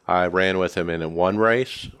 I ran with him in one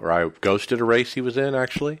race, or I ghosted a race he was in,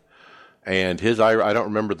 actually. And I don't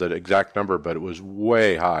remember the exact number, but it was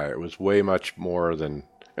way high. It was way much more than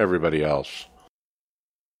everybody else.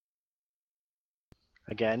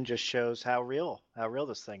 Again, just shows how real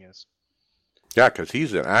this thing is. Yeah, because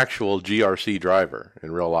he's an actual GRC driver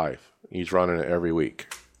in real life. He's running it every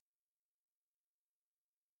week.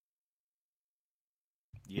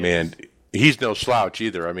 Yes. Man, he's no slouch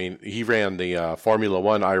either. I mean, he ran the Formula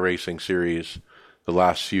One iRacing series the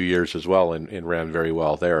last few years as well, and ran very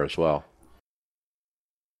well there as well.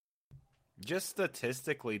 Just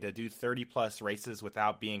statistically, to do 30-plus races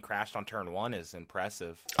without being crashed on turn one is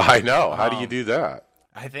impressive. I know. How do you do that?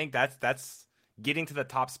 I think that's getting to the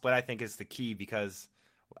top split, I think, is the key, because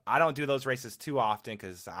I don't do those races too often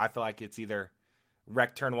because I feel like it's either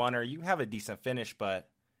wreck turn one or you have a decent finish. But,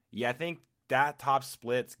 yeah, I think that top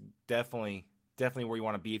split's definitely where you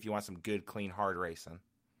want to be if you want some good, clean, hard racing.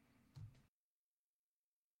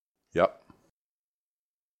 Yep.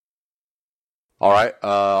 All right,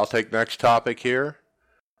 I'll take next topic here.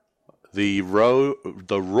 The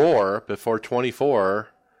Roar before 24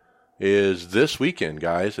 is this weekend,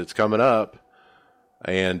 guys. It's coming up.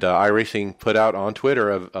 And iRacing put out on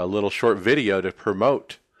Twitter a little short video to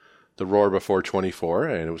promote the Roar before 24,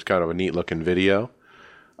 and it was kind of a neat-looking video.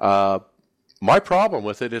 My problem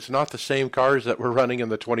with it is not the same cars that were running in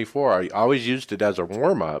the 24. I always used it as a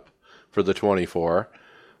warm-up for the 24.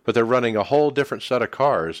 But they're running a whole different set of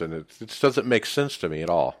cars, and it doesn't make sense to me at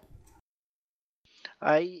all.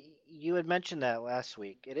 You had mentioned that last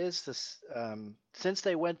week. It is this since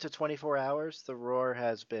they went to 24 hours, the Roar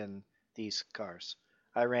has been these cars.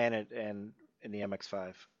 I ran it in the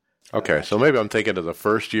MX-5. Okay, so maybe I'm thinking of the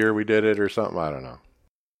first year we did it or something. I don't know.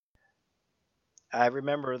 I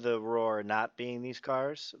remember the Roar not being these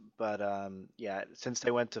cars, but yeah, since they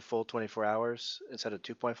went to full 24 hours instead of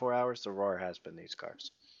 2.4 hours, the Roar has been these cars.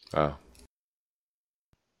 Oh.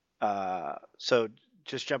 So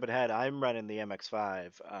just jumping ahead, I'm running the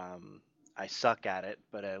MX-5. I suck at it,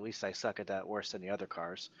 but at least I suck at that worse than the other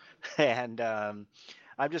cars. And I'm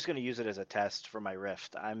just going to use it as a test for my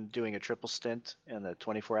Rift. I'm doing a triple stint in the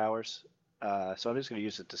 24 hours. So I'm just going to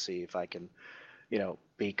use it to see if I can,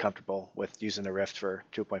 be comfortable with using the Rift for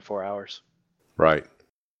 2.4 hours. Right.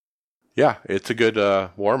 Yeah, it's a good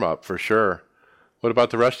warm-up for sure. What about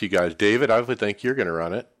the rest of you guys? David, I would think you're going to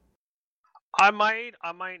run it. I might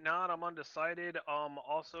not. I'm undecided.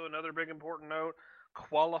 Also, another big important note: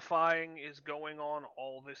 qualifying is going on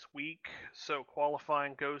all this week, so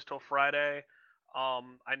qualifying goes till Friday.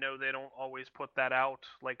 I know they don't always put that out.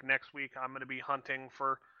 Like next week, I'm going to be hunting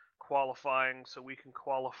for qualifying so we can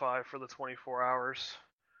qualify for the 24 hours.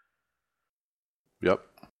 Yep.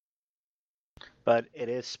 But it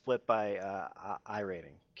is split by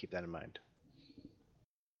iRating. Keep that in mind.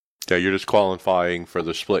 Yeah, you're just qualifying for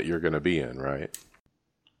the split you're going to be in, right?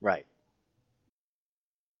 Right.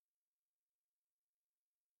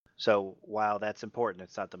 So while that's important,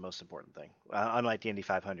 it's not the most important thing. Unlike the Indy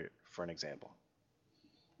 500, for an example.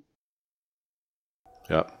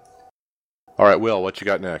 Yep. All right, Will, what you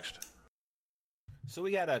got next? So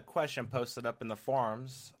we got a question posted up in the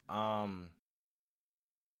forums.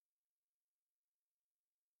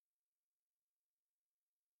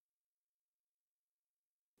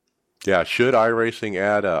 Yeah, should iRacing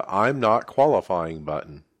add a "I'm not qualifying"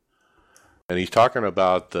 button? And he's talking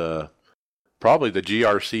about probably the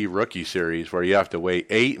GRC Rookie Series, where you have to wait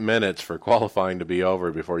 8 minutes for qualifying to be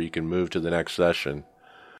over before you can move to the next session.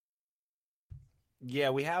 Yeah,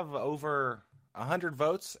 we have over 100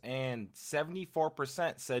 votes, and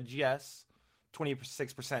 74% said yes,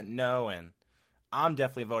 26% no, and I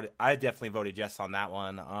definitely voted yes on that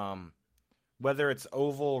one. Whether it's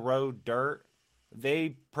oval, road, dirt,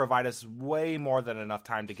 they provide us way more than enough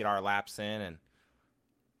time to get our laps in, and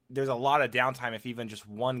there's a lot of downtime if even just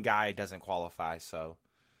one guy doesn't qualify. So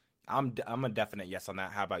I'm a definite yes on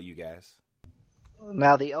that. How about you guys?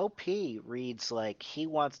 Now the OP reads like he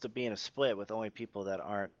wants to be in a split with only people that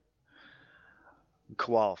aren't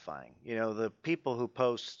qualifying. The people who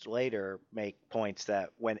post later make points that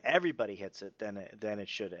when everybody hits it, then it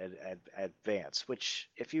should advance. Which,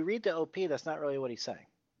 if you read the OP, that's not really what he's saying.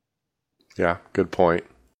 Yeah, good point.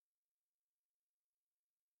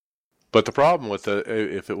 But the problem with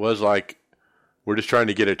if it was like we're just trying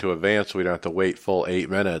to get it to advance so we don't have to wait full 8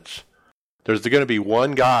 minutes, there's going to be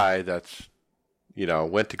one guy that's,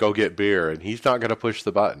 went to go get beer, and he's not going to push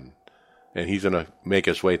the button. And he's going to make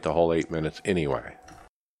us wait the whole 8 minutes anyway.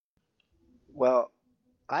 Well,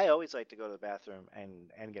 I always like to go to the bathroom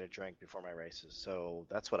and get a drink before my races. So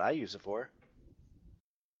that's what I use it for.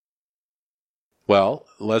 Well,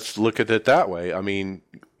 let's look at it that way. I mean,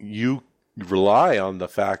 you rely on the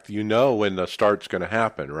fact when the start's going to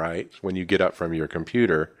happen, right? When you get up from your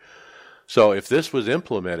computer. So if this was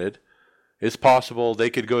implemented, it's possible they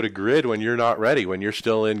could go to grid when you're not ready, when you're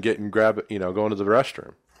still in going to the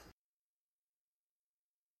restroom.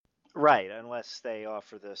 Right, unless they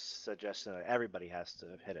offer this suggestion that everybody has to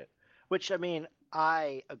hit it. Which, I mean,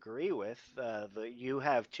 I agree with. You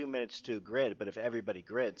have 2 minutes to grid, but if everybody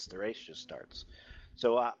grids, the race just starts.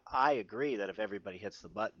 So I agree that if everybody hits the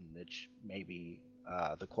button, maybe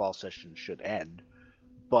the qual session should end.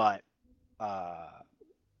 But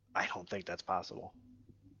I don't think that's possible.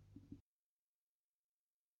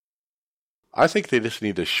 I think they just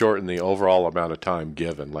need to shorten the overall amount of time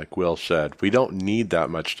given, like Will said. We don't need that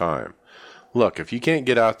much time. Look, if you can't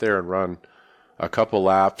get out there and run a couple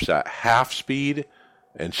laps at half speed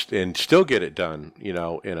and still get it done,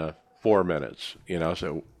 in 4 minutes,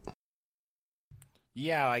 so.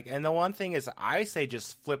 Yeah, and the one thing is I say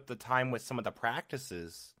just flip the time with some of the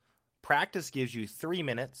practices. Practice gives you 3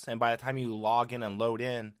 minutes, and by the time you log in and load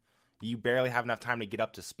in, you barely have enough time to get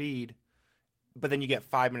up to speed. But then you get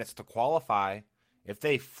 5 minutes to qualify. If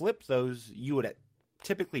they flip those, you would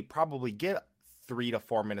typically probably get 3 to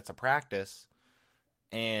 4 minutes of practice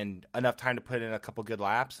and enough time to put in a couple good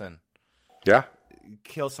laps and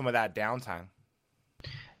kill some of that downtime.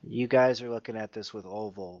 You guys are looking at this with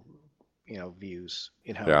oval, views.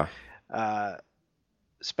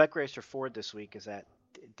 Spec Racer Ford this week is at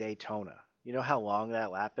Daytona. You know how long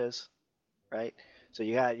that lap is, right? So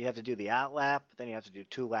you have to do the out lap, then you have to do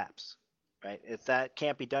 2 laps. Right? If that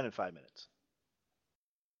can't be done in 5 minutes.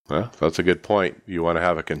 Well, that's a good point. You want to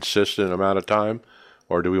have a consistent amount of time,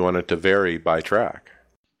 or do we want it to vary by track?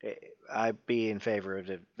 I'd be in favor of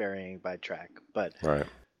it varying by track, but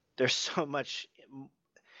there's so much.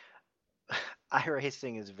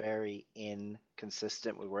 iRacing is very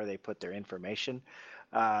inconsistent with where they put their information.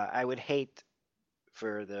 I would hate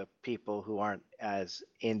for the people who aren't as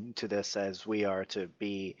into this as we are to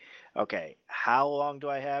be, okay, how long do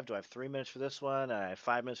I have? Do I have 3 minutes for this one? And I have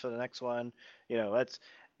 5 minutes for the next one?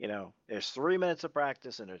 There's 3 minutes of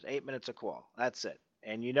practice and there's 8 minutes of qual. That's it.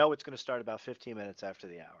 And it's going to start about 15 minutes after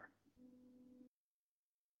the hour.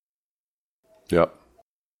 Yep.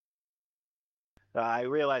 I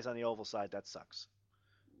realize on the oval side that sucks.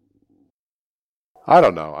 I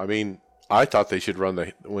don't know. I mean, I thought they should run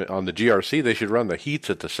on the GRC, they should run the heats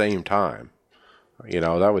at the same time.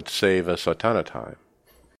 That would save us a ton of time.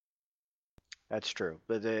 That's true.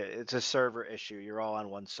 But it's a server issue. You're all on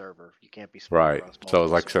one server. You can't be split Right. across So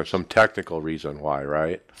multiple servers. some technical reason why,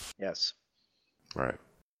 right? Yes. Right.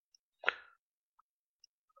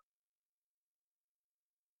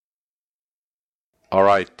 All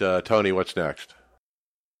right, Tony, what's next?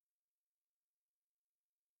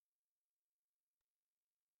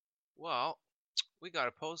 Well, we got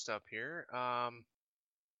a post up here.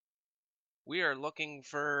 We are looking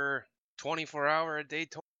for 24-hour a day.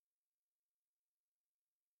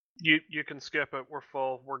 You can skip it. We're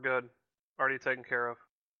full. We're good. Already taken care of.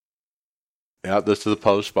 Yeah, this is the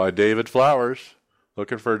post by David Flowers.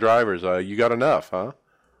 Looking for drivers. You got enough, huh?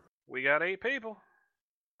 We got 8 people.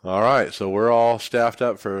 All right, so we're all staffed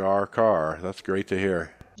up for our car. That's great to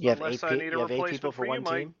hear. You have Unless 8 I need a you have 8 replacement people for for you, one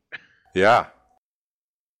Mike. team? Yeah.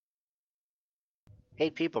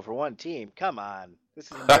 8 people for one team? Come on.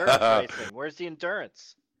 This is endurance racing. Where's the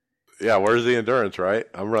endurance? Yeah, where's the endurance, right?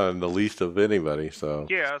 I'm running the least of anybody, so.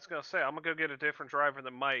 Yeah, I was going to say, I'm going to go get a different driver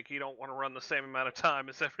than Mike. He don't want to run the same amount of time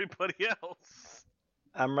as everybody else.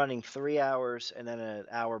 I'm running 3 hours and then an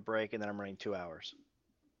hour break, and then I'm running 2 hours.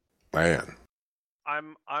 Man.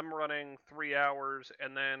 I'm running 3 hours,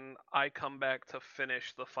 and then I come back to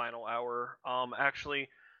finish the final hour. Actually,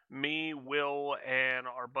 me, Will, and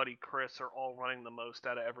our buddy Chris are all running the most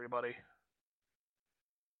out of everybody.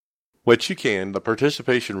 Which you can. The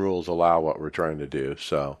participation rules allow what we're trying to do.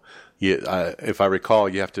 So, if I recall,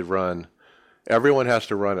 you have to run. Everyone has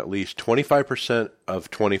to run at least 25%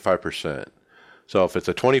 of 25%. So if it's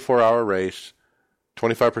a 24-hour race,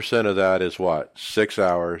 25% of that is what? 6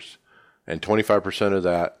 hours, and 25% of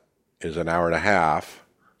that is an hour and a half.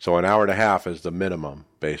 So an hour and a half is the minimum,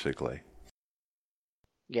 basically.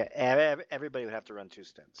 Yeah, everybody would have to run 2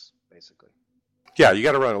 stints, basically. Yeah, you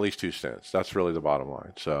got to run at least 2 stints. That's really the bottom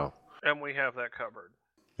line. So. And we have that covered.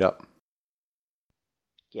 Yep.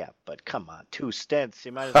 Yeah, but come on, 2 stints.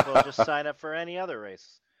 You might as well just sign up for any other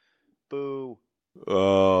race. Boo.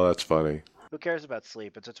 Oh, that's funny. Who cares about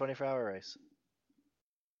sleep? It's a 24-hour race.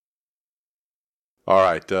 All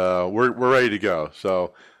right, we're ready to go.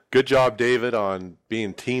 So, good job, David, on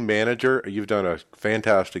being team manager. You've done a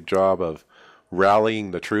fantastic job of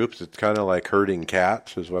rallying the troops. It's kind of like herding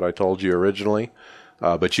cats, is what I told you originally.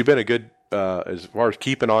 But you've been a good, as far as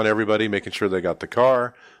keeping on everybody, making sure they got the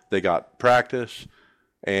car, they got practice,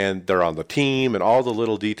 and they're on the team, and all the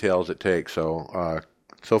little details it takes. So,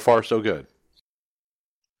 so far, so good.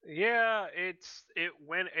 Yeah, it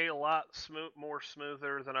went a lot more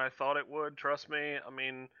smoother than I thought it would. Trust me. I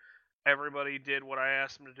mean, everybody did what I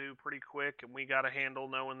asked them to do pretty quick, and we got a handle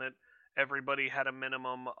knowing that everybody had a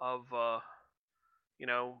minimum of,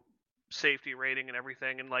 safety rating and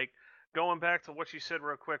everything. And like going back to what you said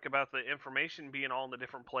real quick about the information being all in a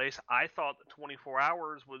different place, I thought that 24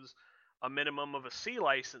 hours was a minimum of a C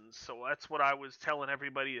license, so that's what I was telling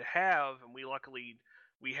everybody to have, and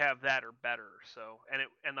we have that or better. So,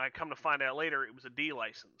 and I come to find out later it was a D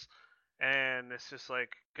license, and it's just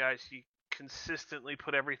like, guys, you consistently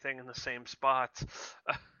put everything in the same spots.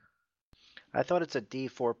 I thought it's a D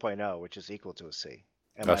 4.0, which is equal to a C.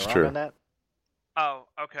 Am That's I wrong true. on that? Oh,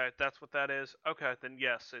 okay, that's what that is. Okay, then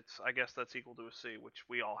yes, I guess that's equal to a C, which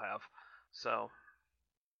we all have. So.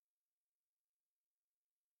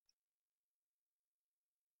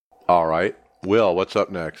 All right. Will, what's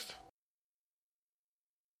up next?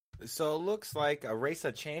 So it looks like a Race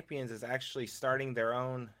of Champions is actually starting their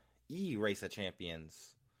own Race of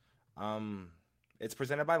Champions. It's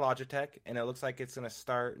presented by Logitech, and it looks like it's going to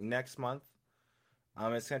start next month.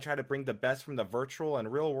 It's going to try to bring the best from the virtual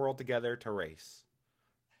and real world together to race.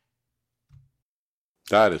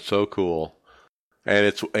 That is so cool.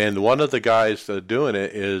 And one of the guys doing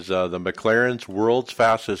it is the McLaren's world's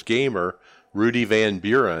fastest gamer, Rudy Van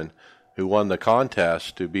Buren, who won the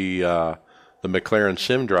contest to be the McLaren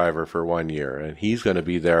sim driver for 1 year. And he's going to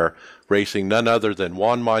be there racing none other than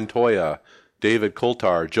Juan Montoya, David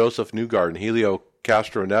Coulthard, Joseph Newgarden, Helio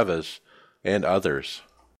Castro-Neves, and others.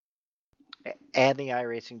 And the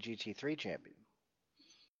iRacing GT3 champion.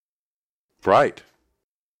 Right.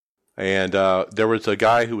 And there was a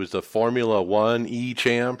guy who was the Formula One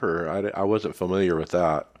champ, or I wasn't familiar with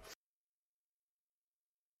that.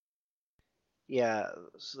 Yeah,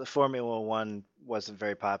 so the Formula One wasn't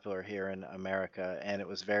very popular here in America, and it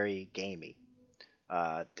was very gamey.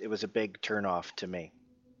 It was a big turnoff to me.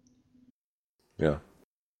 Yeah.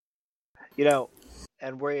 You know,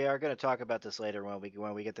 and we are going to talk about this later when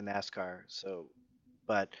we get to NASCAR. So,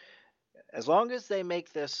 but as long as they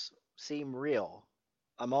make this seem real,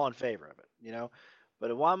 I'm all in favor of it.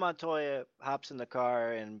 But if Juan Montoya hops in the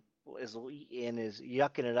car and is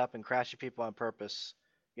yucking it up and crashing people on purpose,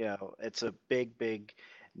 it's a big, big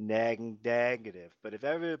negative. But if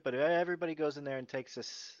everybody goes in there and takes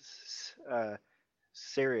this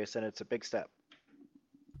serious, then it's a big step.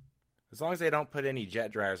 As long as they don't put any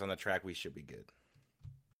jet dryers on the track, we should be good.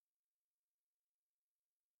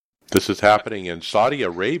 This is happening in Saudi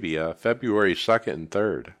Arabia, February 2nd and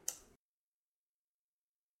 3rd.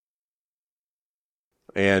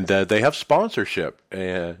 And they have sponsorship.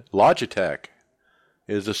 Logitech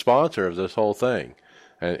is the sponsor of this whole thing.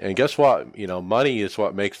 And guess what? Money is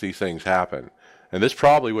what makes these things happen. And this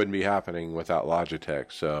probably wouldn't be happening without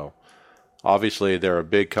Logitech. So obviously they're a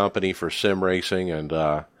big company for sim racing, and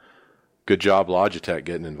good job Logitech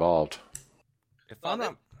getting involved.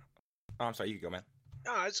 I'm sorry, you can go, man.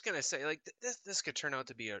 No, I was gonna say, like, this could turn out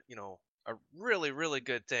to be a really, really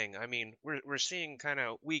good thing. I mean, we're seeing kind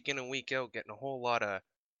of week in and week out getting a whole lot of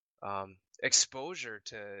exposure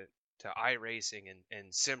to iRacing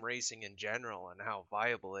and sim racing in general, and how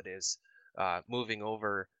viable it is moving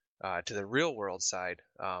over to the real world side.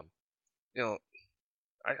 I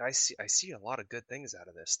see a lot of good things out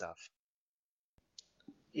of this stuff.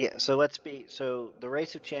 Yeah, so the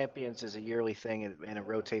Race of Champions is a yearly thing, and it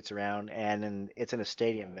rotates around, and it's in a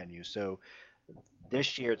stadium venue. So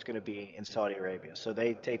this year it's going to be in Saudi Arabia. So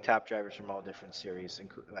they take top drivers from all different series,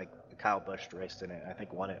 like Kyle Busch raced in it. I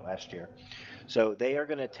think won it last year. So they are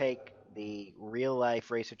going to take the real life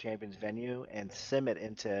Race of Champions venue and sim it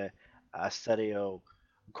into Stadio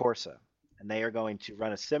Corsa, and they are going to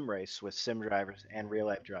run a sim race with sim drivers and real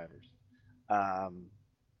life drivers.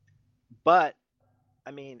 But I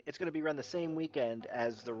mean, it's going to be run the same weekend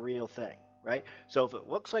as the real thing, right? So if it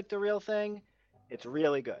looks like the real thing, it's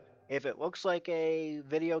really good. If it looks like a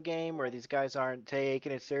video game where these guys aren't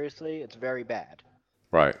taking it seriously, it's very bad.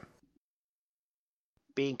 Right.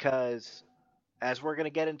 Because, as we're going to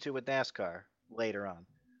get into with NASCAR later on,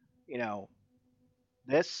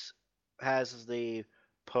 this has the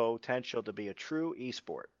potential to be a true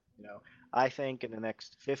esport. I think in the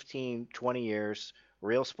next 15, 20 years,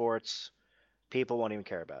 real sports people won't even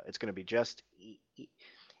care about. It's going to be just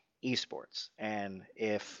esports. And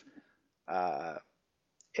if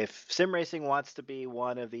sim racing wants to be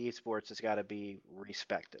one of the esports, it's got to be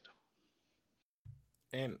respected.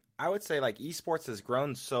 And I would say, like, esports has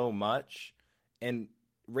grown so much, and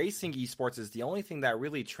racing esports is the only thing that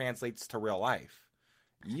really translates to real life.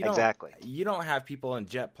 Exactly. You don't have people in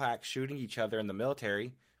jetpacks shooting each other in the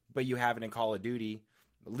military, but you have it in Call of Duty.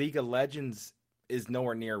 League of Legends is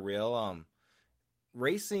nowhere near real.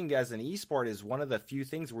 Racing as an esport is one of the few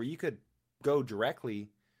things where you could go directly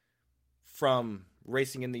from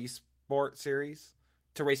racing in the esport series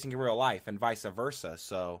to racing in real life, and vice versa.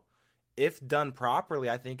 So if done properly,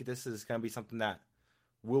 I think this is going to be something that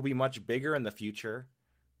will be much bigger in the future,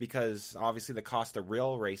 because obviously the cost of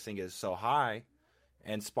real racing is so high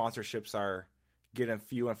and sponsorships are getting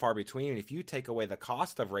few and far between. If you take away the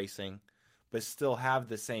cost of racing but still have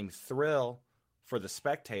the same thrill for the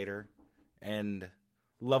spectator and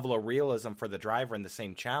level of realism for the driver and the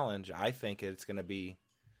same challenge, I think it's going to be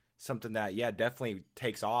something that, definitely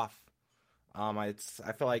takes off. I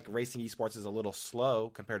feel like racing esports is a little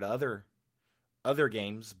slow compared to other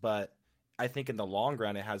games, but I think in the long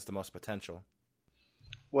run it has the most potential.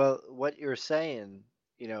 Well, what you're saying,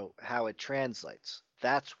 how it translates,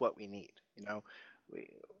 that's what we need.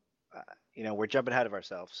 We're jumping ahead of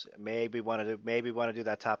ourselves. Maybe want to do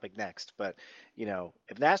that topic next, but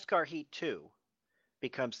if NASCAR Heat 2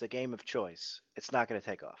 becomes the game of choice, it's not going to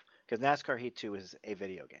take off, because NASCAR Heat 2 is a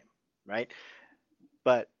video game, right?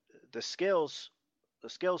 But the skills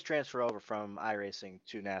transfer over from iRacing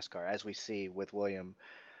to NASCAR, as we see with William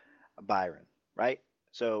Byron, right?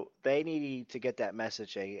 So they need to get that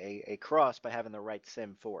message across by having the right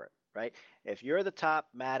sim for it, right? If you're the top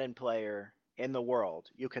Madden player in the world,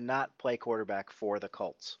 you cannot play quarterback for the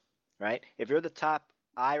Colts, right? If you're the top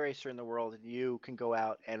iRacer in the world, you can go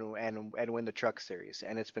out and win the Truck Series,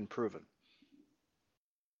 and it's been proven.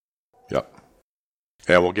 Yep.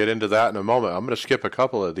 And we'll get into that in a moment. I'm going to skip a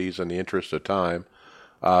couple of these in the interest of time.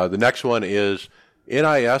 The next one is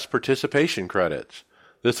NIS participation credits.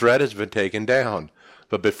 the thread has been taken down.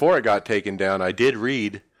 But before it got taken down, I did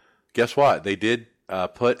read, guess what? They did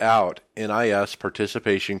put out NIS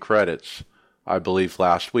participation credits, I believe,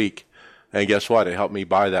 last week. And guess what? It helped me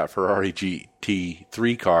buy that Ferrari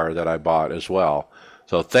GT3 car that I bought as well.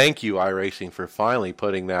 So thank you, iRacing, for finally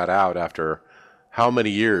putting that out after how many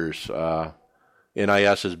years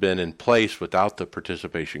NIS has been in place without the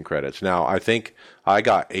participation credits. Now, I think I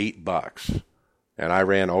got $8, and I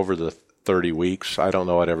ran over the 30 weeks. I don't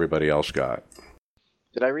know what everybody else got.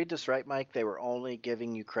 Did I read this right, Mike? They were only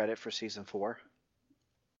giving you credit for season 4?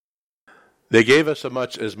 They gave us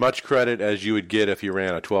as much credit as you would get if you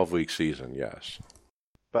ran a 12-week season, yes.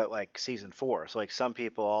 But like season 4. So like some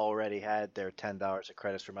people already had their $10 of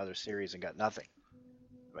credits from other series and got nothing.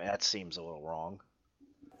 I mean, that seems a little wrong.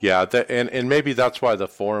 Yeah, and maybe that's why the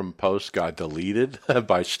forum post got deleted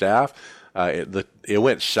by staff. It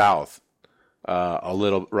went south a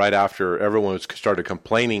little right after everyone started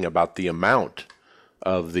complaining about the amount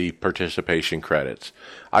of the participation credits.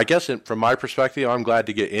 I guess from my perspective, I'm glad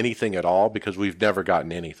to get anything at all because we've never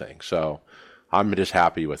gotten anything. So I'm just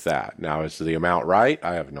happy with that. Now, is the amount right?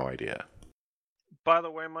 I have no idea. By the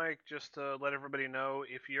way, Mike, just to let everybody know,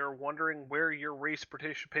 if you're wondering where your race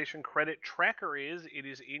participation credit tracker is, it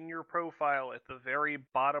is in your profile at the very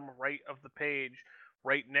bottom right of the page,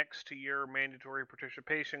 right next to your mandatory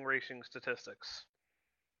participation racing statistics.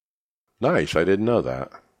 Nice. I didn't know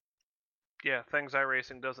that. Yeah, things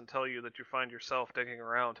iRacing doesn't tell you that you find yourself digging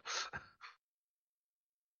around.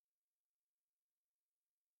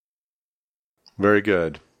 Very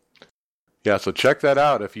good. Yeah, so check that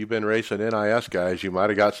out. If you've been racing NIS, guys, you might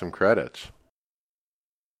have got some credits.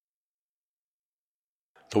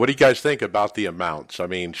 So what do you guys think about the amounts? I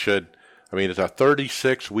mean, it's a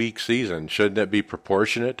 36-week season. Shouldn't it be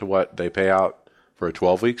proportionate to what they pay out for a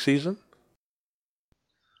 12-week season?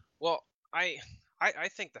 Well, I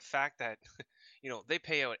think the fact that they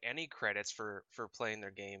pay out any credits for playing their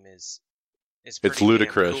game is pretty It's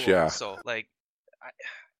ludicrous, damn cool. yeah. So like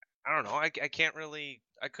I don't know. I couldn't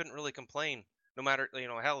really complain. No matter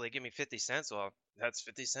hell, they give me 50 cents. Well, that's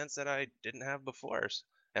 50 cents that I didn't have before,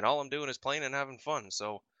 and all I'm doing is playing and having fun.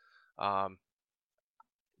 So,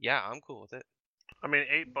 yeah, I'm cool with it. I mean,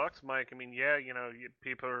 $8, Mike. I mean, yeah,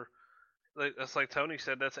 people are. That's like Tony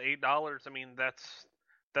said. That's $8. I mean,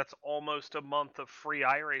 that's almost a month of free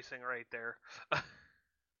iRacing right there.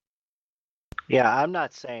 Yeah, I'm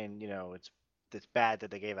not saying, it's bad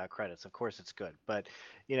that they gave out credits. Of course it's good. But,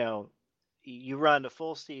 you run a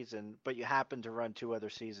full season, but you happen to run 2 other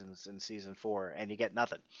seasons in season 4 and you get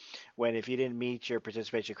nothing. When if you didn't meet your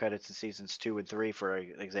participation credits in seasons 2 and 3, for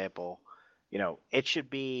example, it should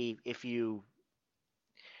be you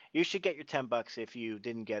should get your $10 if you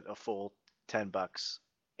didn't get a full $10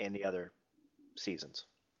 in the other seasons.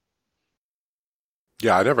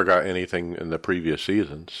 Yeah, I never got anything in the previous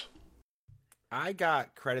seasons. I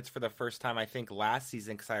got credits for the first time, I think, last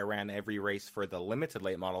season because I ran every race for the limited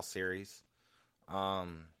late model series. I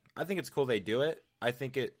think it's cool they do it. I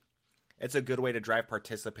think it's a good way to drive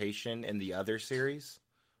participation in the other series.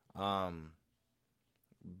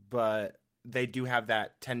 But they do have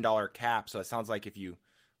that $10 cap, so it sounds like if you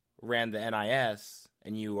ran the NIS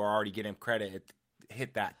and you are already getting credit, it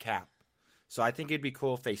hit that cap. So I think it'd be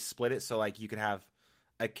cool if they split it so like you could have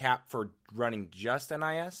a cap for running just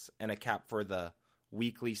NIS and a cap for the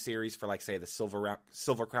weekly series for like say the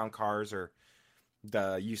Silver Crown cars or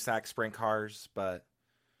the USAC Sprint cars. But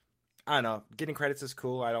I don't know, getting credits is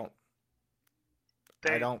cool. I don't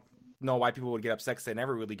know why people would get upset because they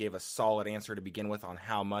never really gave a solid answer to begin with on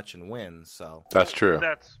how much and when. So that's true.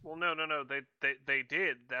 No. They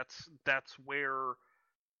did. That's where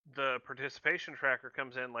the participation tracker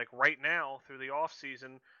comes in. Like right now through the off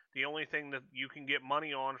season, the only thing that you can get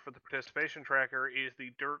money on for the participation tracker is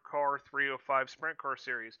the Dirt Car 305 Sprint Car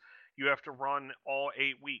Series. You have to run all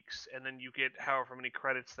 8 weeks, and then you get however many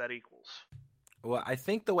credits that equals. Well, I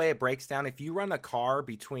think the way it breaks down, if you run a car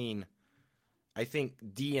between, I think,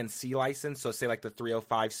 D and C license, so say like the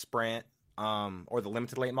 305 Sprint or the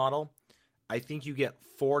limited late model, I think you get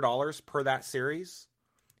 $4 per that series.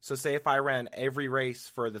 So say if I ran every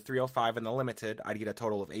race for the 305 and the limited, I'd get a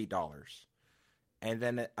total of $8. And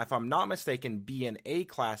then if I'm not mistaken, B and A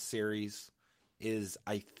class series is,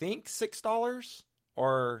 I think, $6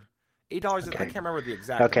 or $8. Okay. I can't remember the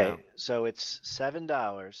exact amount. So it's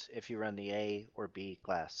 $7 if you run the A or B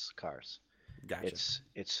class cars. Gotcha.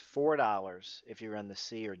 It's $4 if you run the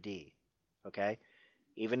C or D. Okay?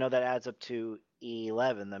 Even though that adds up to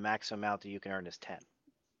E11, the maximum amount that you can earn is 10.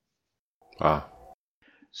 Wow.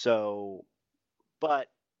 So, but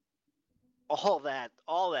all that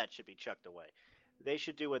should be chucked away. They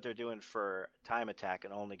should do what they're doing for Time Attack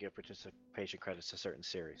and only give participation credits to certain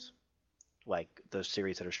series, like those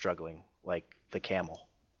series that are struggling, like the Camel.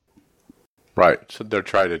 Right. So they're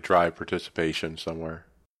trying to drive participation somewhere.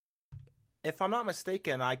 If I'm not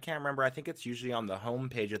mistaken, I can't remember. I think it's usually on the home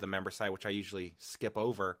page of the member site, which I usually skip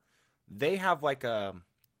over. They have like a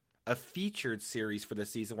featured series for the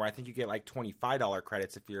season where I think you get like $25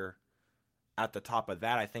 credits if you're at the top of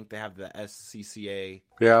that. I think they have the SCCA.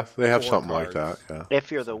 Yeah, they have 4 something like that. cards. Yeah.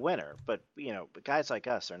 If you're the winner, but guys like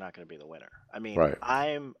us are not going to be the winner. I mean, Right.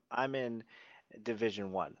 I'm in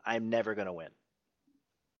Division 1. I'm never going to win.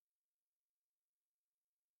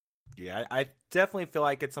 Yeah, I definitely feel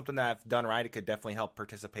like it's something that if done right, it could definitely help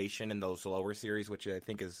participation in those lower series, which I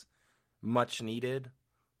think is much needed.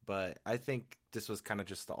 But I think this was kind of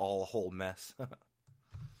just a whole mess.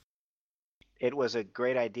 It was a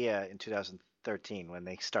great idea in 2013 when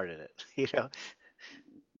they started it,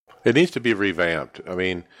 It needs to be revamped. I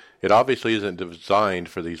mean, it obviously isn't designed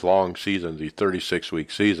for these long seasons, these 36-week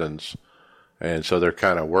seasons. And so they're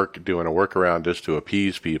kind of doing a workaround just to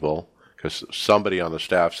appease people because somebody on the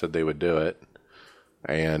staff said they would do it.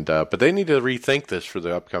 And but they need to rethink this for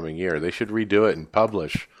the upcoming year. They should redo it and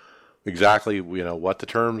publish exactly what the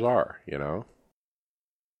terms are.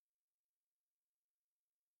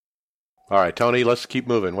 All right, Tony, let's keep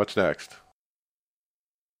moving. What's next?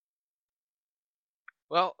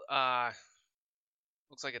 Well,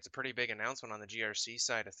 looks like it's a pretty big announcement on the GRC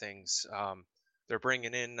side of things. They're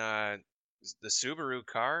bringing in the Subaru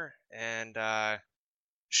car and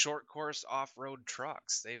short course off-road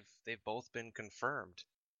trucks. They've both been confirmed.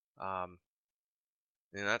 And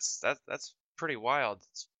that's pretty wild.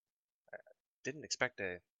 I didn't expect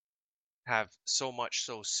to have so much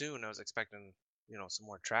so soon. I was expecting some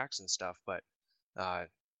more tracks and stuff, but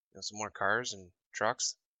some more cars and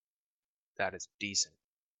trucks. That is decent.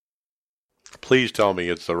 Please tell me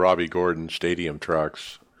it's the Robbie Gordon Stadium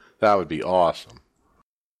trucks. That would be awesome.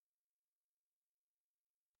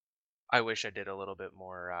 I wish I did a little bit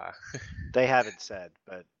more. They haven't said,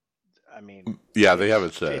 but I mean, Yeah, they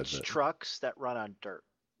haven't said. It's trucks that run on dirt,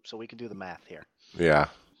 so we can do the math here. Yeah.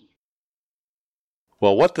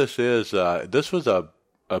 Well, what this is, this was a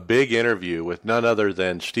big interview with none other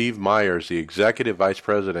than Steve Myers, the executive vice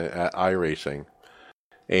president at iRacing.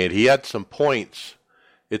 And he had some points.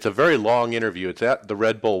 It's a very long interview. It's at the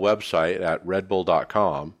Red Bull website at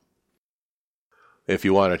redbull.com if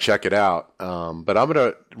you want to check it out. But I'm going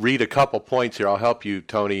to read a couple points here. I'll help you,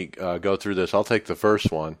 Tony, go through this. I'll take the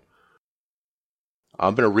first one.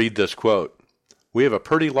 I'm going to read this quote. We have a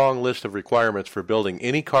pretty long list of requirements for building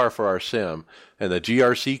any car for our sim, and the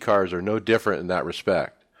GRC cars are no different in that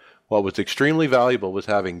respect. What was extremely valuable was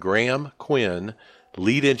having Graham Quinn,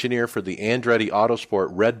 lead engineer for the Andretti Autosport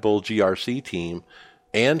Red Bull GRC team,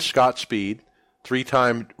 and Scott Speed,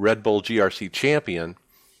 3-time Red Bull GRC champion,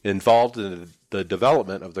 involved in the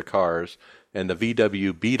development of the cars and the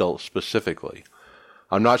VW Beetle specifically.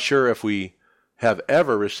 I'm not sure if we have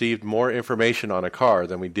ever received more information on a car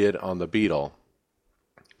than we did on the Beetle,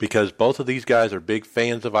 because both of these guys are big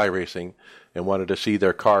fans of iRacing and wanted to see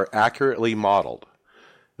their car accurately modeled.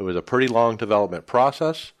 It was a pretty long development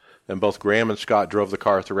process, and both Graham and Scott drove the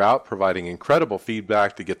car throughout, providing incredible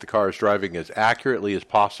feedback to get the cars driving as accurately as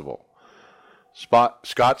possible.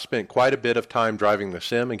 Scott spent quite a bit of time driving the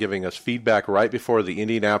sim and giving us feedback right before the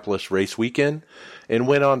Indianapolis race weekend, and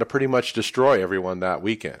went on to pretty much destroy everyone that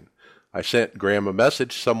weekend. I sent Graham a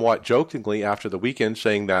message somewhat jokingly after the weekend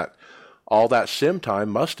saying that all that sim time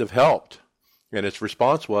must have helped, and his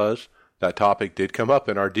response was, that topic did come up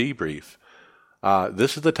in our debrief.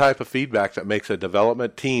 This is the type of feedback that makes a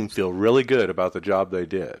development team feel really good about the job they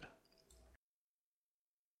did.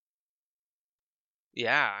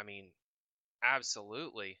 Yeah, I mean,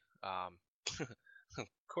 absolutely. Of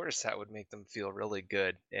course, that would make them feel really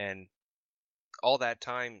good, and all that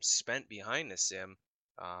time spent behind the sim,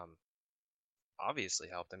 obviously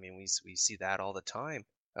helped. I mean, we see that all the time.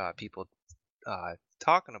 People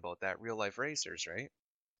talking about that, real life racers, right?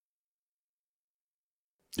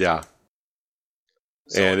 Yeah.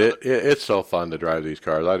 So And it's so fun to drive these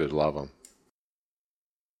cars. I just love them.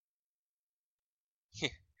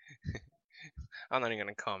 I'm not even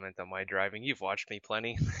going to comment on my driving. You've watched me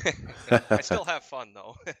plenty. I still have fun,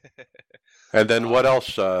 though. And then what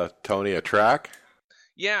else, Tony? A track?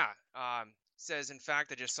 Yeah. Says, in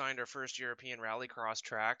fact, I just signed our first European rallycross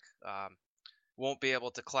track. Won't be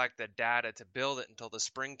able to collect the data to build it until the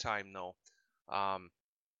springtime, though.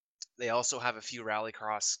 They also have a few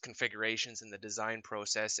rallycross configurations in the design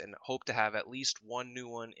process and hope to have at least one new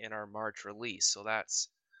one in our March release. So that's,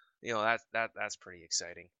 that's pretty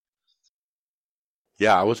exciting.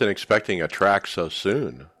 Yeah, I wasn't expecting a track so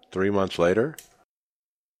soon. 3 months later.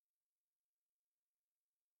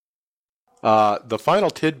 The final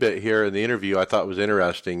tidbit here in the interview I thought was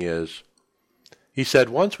interesting is he said,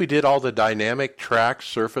 once we did all the dynamic track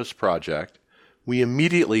surface project, we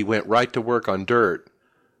immediately went right to work on dirt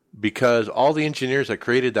because all the engineers that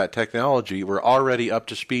created that technology were already up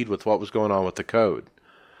to speed with what was going on with the code.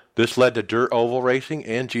 This led to dirt oval racing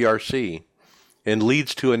and GRC and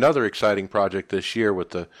leads to another exciting project this year with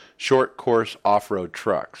the short course off-road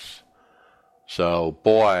trucks. So,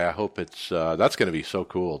 boy, I hope it's that's going to be so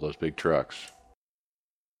cool, those big trucks.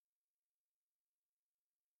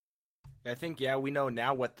 I think, we know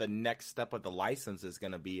now what the next step of the license is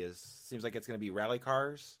going to be. Seems like it's going to be rally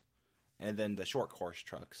cars and then the short course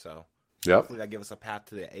truck. So Yep. hopefully that gives us a path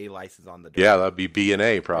to the A license on the dirt. Yeah, that'd be B and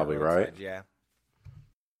A probably, right? Side, yeah.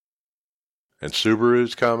 And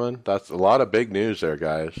Subaru's coming. That's a lot of big news there,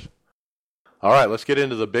 guys. All right, let's get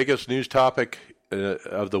into the biggest news topic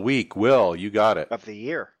of the week. Will, you got it. Of the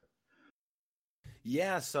year.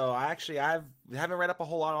 Yeah, so I haven't read up a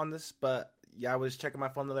whole lot on this, but I was checking my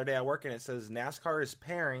phone the other day at work, and it says NASCAR is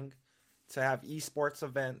pairing to have esports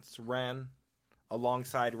events ran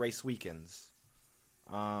alongside race weekends.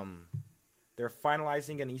 They're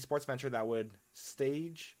finalizing an esports venture that would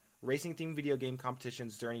stage racing-themed video game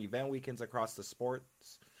competitions during event weekends across the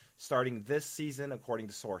sports, starting this season, according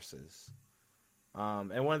to sources.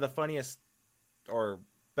 And one of the funniest or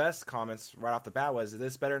best comments right off the bat was,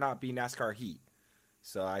 this better not be NASCAR Heat.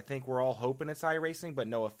 So I think we're all hoping it's iRacing, but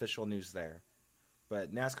no official news there.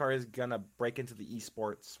 But NASCAR is going to break into the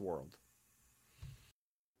esports world.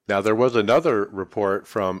 Now, there was another report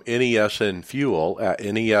from NESN Fuel at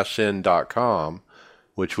NESN.com,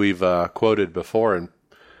 which we've quoted before,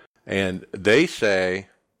 and they say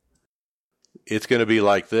it's going to be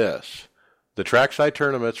like this. The trackside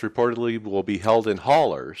tournaments reportedly will be held in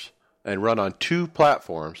haulers and run on 2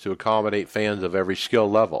 platforms to accommodate fans of every skill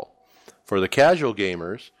level. For the casual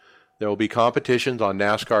gamers, there will be competitions on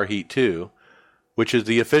NASCAR Heat 2, which is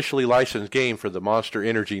the officially licensed game for the Monster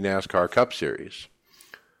Energy NASCAR Cup Series.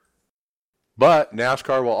 But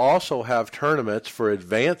NASCAR will also have tournaments for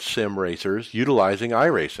advanced sim racers utilizing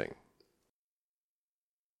iRacing.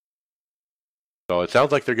 So it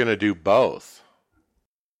sounds like they're going to do both.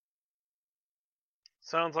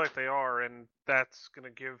 Sounds like they are, and that's going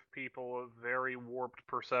to give people a very warped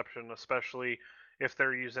perception, especially if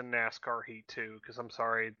they're using NASCAR Heat 2, because I'm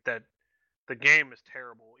sorry, that the game is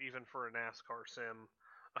terrible, even for a NASCAR sim.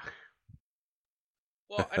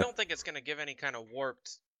 Well, I don't think it's going to give any kind of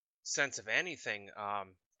warped sense of anything. I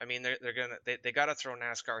mean, they got to throw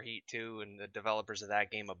NASCAR Heat 2 and the developers of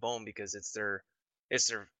that game a bone because it's their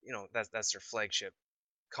that's their flagship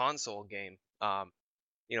console game.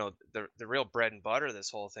 The real bread and butter of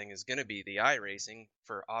this whole thing is going to be the iRacing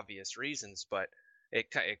for obvious reasons, but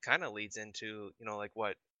it kind of leads into like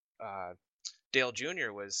what Dale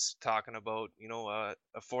Jr. was talking about,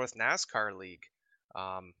 a 4th NASCAR league.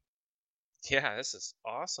 Yeah, this is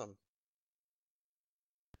awesome.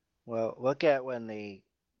 Well, look at when the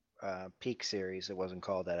Peak Series, it wasn't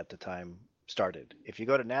called that at the time, started. If you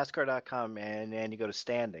go to NASCAR.com and you go to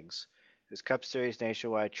standings, there's Cup Series,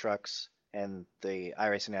 Nationwide Trucks, and the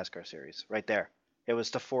iRacing NASCAR Series right there. It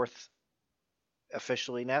was the 4th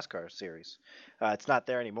officially NASCAR series. It's not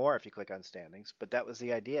there anymore if you click on standings, but that was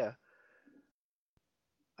the idea.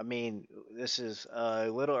 I mean, this is a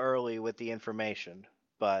little early with the information,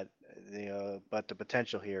 but the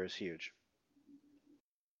potential here is huge.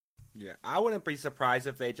 Yeah, I wouldn't be surprised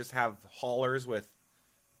if they just have haulers with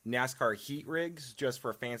NASCAR heat rigs just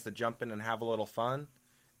for fans to jump in and have a little fun,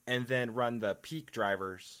 and then run the peak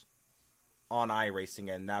drivers on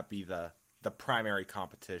iRacing, and that be the primary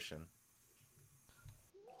competition.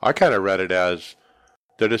 I kind of read it as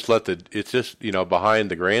they just it's just, behind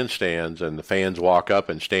the grandstands, and the fans walk up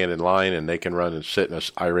and stand in line, and they can run and sit in a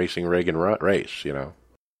iRacing rig and race,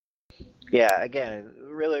 Yeah, again,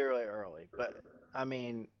 really, really early. But, I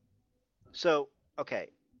mean, so, okay,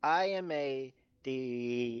 I am a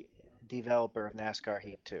developer of NASCAR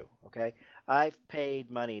Heat 2, okay? I've paid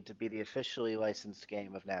money to be the officially licensed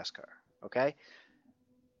game of NASCAR, okay?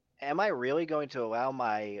 Am I really going to allow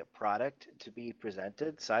my product to be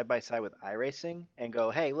presented side by side with iRacing and go,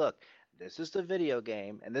 hey, look, this is the video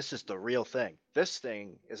game and this is the real thing. This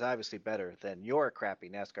thing is obviously better than your crappy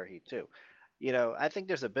NASCAR Heat 2. I think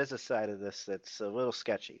there's a business side of this that's a little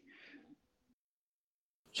sketchy.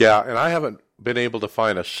 Yeah, and I haven't been able to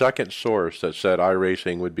find a second source that said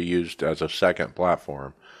iRacing would be used as a second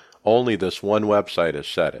platform. Only this one website has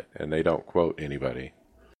said it, and they don't quote anybody.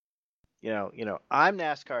 I'm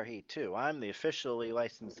NASCAR Heat 2. I'm the officially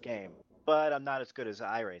licensed game. but I'm not as good as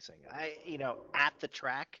iRacing. At the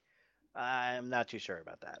track, I'm not too sure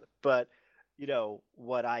about that. But,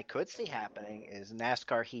 what I could see happening is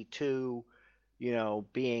NASCAR Heat 2,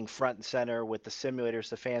 being front and center with the simulators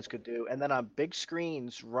the fans could do, and then on big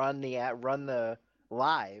screens run the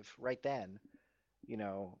live right then, you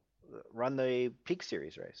know, run the Peak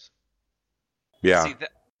Series race. Yeah. See,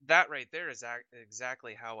 that right there is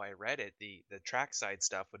exactly how I read it. The trackside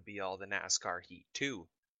stuff would be all the NASCAR Heat 2,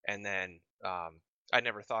 and then I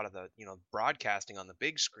never thought of the broadcasting on the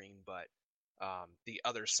big screen, but the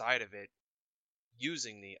other side of it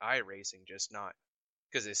using the iRacing, just not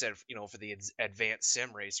because they said for the advanced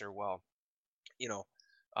sim racer. Well, you know,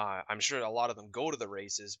 I'm sure a lot of them go to the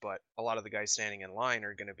races, but a lot of the guys standing in line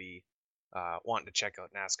are going to be wanting to check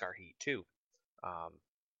out NASCAR Heat 2.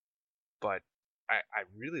 But I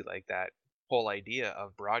really like that whole idea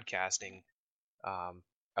of broadcasting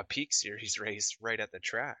a Peak Series race right at the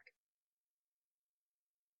track.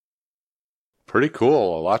 Pretty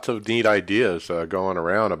cool. Lots of neat ideas going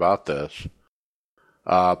around about this.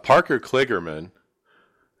 Parker Kligerman,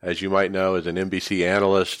 as you might know, is an NBC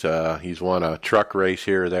analyst. He's won a truck race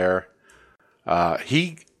here or there.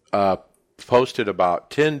 He posted about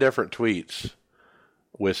 10 different tweets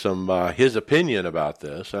with some his opinion about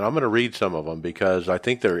this, and I'm going to read some of them because I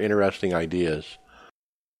think they're interesting ideas.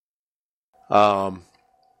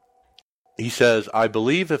 He says, I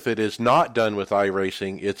believe if it is not done with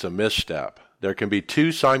iRacing, it's a misstep. There can be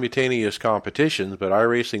two simultaneous competitions, but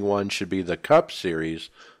iRacing 1 should be the Cup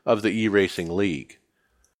Series of the e-racing league.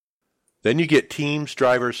 Then you get teams,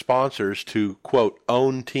 drivers, sponsors to, quote,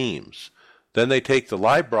 own teams. Then they take the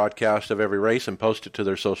live broadcast of every race and post it to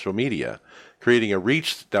their social media, creating a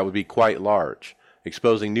reach that would be quite large,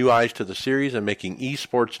 exposing new eyes to the series and making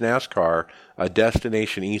esports NASCAR a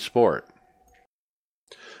destination esport.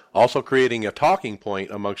 Also creating a talking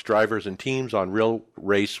point amongst drivers and teams on real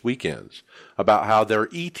race weekends about how their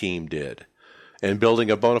E-team did, and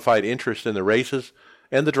building a bona fide interest in the races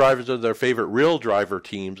and the drivers of their favorite real driver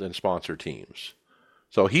teams and sponsor teams.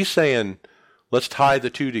 So he's saying, let's tie the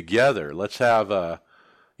two together. Let's have a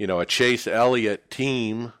Chase Elliott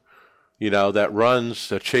team, that runs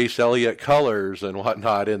the Chase Elliott colors and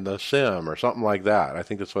whatnot in the sim or something like that. I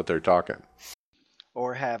think that's what they're talking.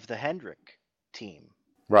 Or have the Hendrick team.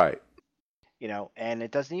 Right. And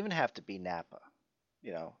it doesn't even have to be Napa.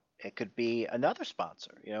 It could be another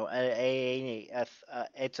sponsor.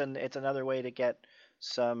 It's another way to get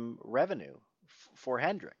some revenue for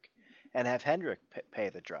Hendrick, and have Hendrick pay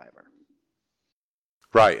the driver.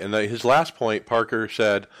 Right, and his last point, Parker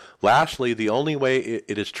said, lastly, the only way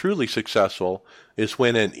it is truly successful is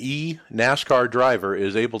when an NASCAR driver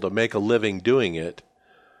is able to make a living doing it,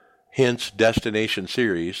 hence destination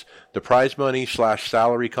series. The prize money /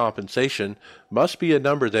 salary compensation must be a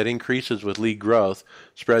number that increases with league growth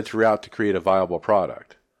spread throughout to create a viable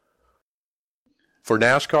product. For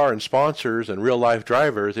NASCAR and sponsors and real-life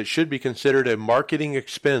drivers, it should be considered a marketing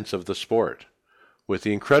expense of the sport. With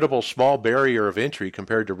the incredible small barrier of entry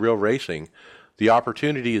compared to real racing, the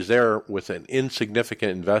opportunity is there with an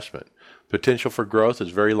insignificant investment. Potential for growth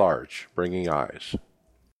is very large, bringing eyes.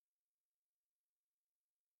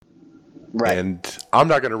 Right. And I'm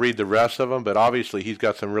not going to read the rest of them, but obviously he's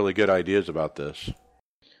got some really good ideas about this.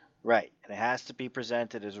 Right, and it has to be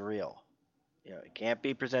presented as real. It can't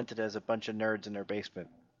be presented as a bunch of nerds in their basement.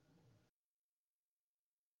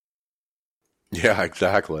 Yeah,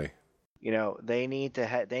 exactly. They need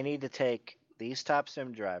to take these top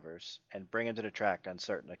sim drivers and bring them to the track on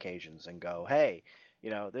certain occasions and go, hey,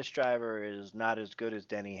 this driver is not as good as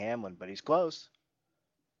Denny Hamlin, but he's close.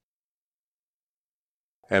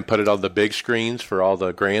 And put it on the big screens for all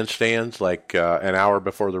the grandstands, like an hour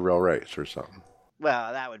before the real race or something.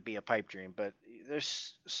 Well, that would be a pipe dream, but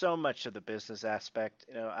there's so much of the business aspect.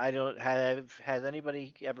 I don't have. Has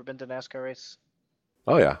anybody ever been to NASCAR race?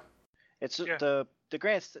 Oh yeah. It's Yeah. the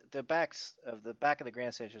back of the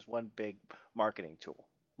grandstand is just one big marketing tool,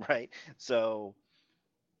 right? So,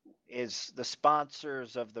 is the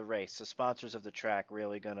sponsors of the race, the sponsors of the track,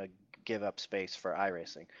 really going to give up space for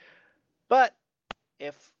iRacing? But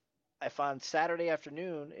if on Saturday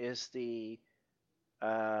afternoon is the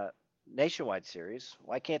Nationwide Series,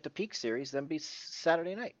 why can't the Peak Series then be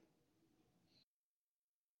Saturday night?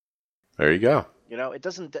 There you go. It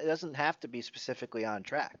doesn't have to be specifically on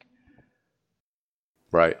track.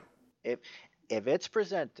 Right. If it's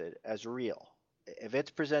presented as real, if it's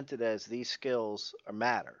presented as these skills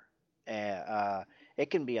matter, it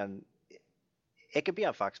can be on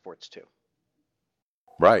Fox Sports too.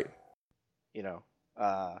 Right.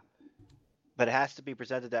 but it has to be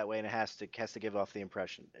presented that way, and it has to give off the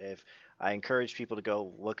impression. If I encourage people to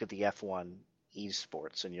go look at the F1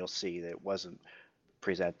 esports, and you'll see that it wasn't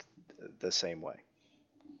presented the same way.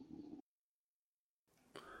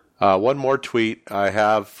 One more tweet I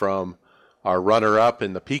have from our runner-up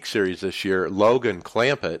in the Peak Series this year, Logan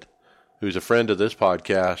Clampett, who's a friend of this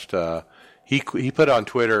podcast. He put on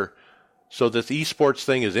Twitter, so this esports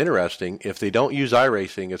thing is interesting. If they don't use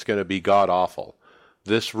iRacing, it's going to be god-awful.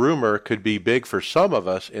 This rumor could be big for some of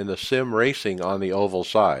us in the sim racing on the oval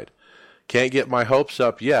side. Can't get my hopes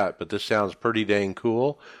up yet, but this sounds pretty dang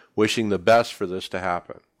cool. Wishing the best for this to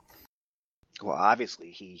happen. Well,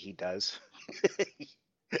 obviously he does,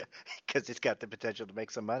 because it's got the potential to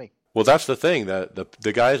make some money. Well, that's the thing.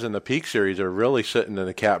 The guys in the Peak Series are really sitting in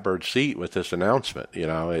the catbird seat with this announcement. You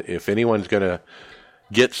know, if anyone's going to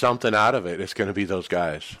get something out of it, it's going to be those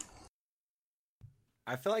guys.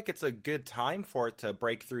 I feel like it's a good time for it to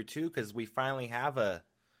break through too, because we finally have a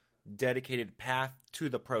dedicated path to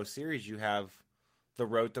the Pro Series. You have the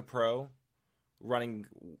Road to Pro running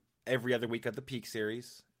every other week of the Peak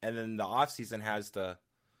Series, and then the off season has the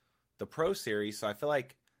Pro Series. So I feel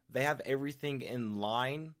like they have everything in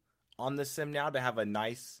line on the sim now to have a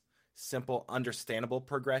nice, simple, understandable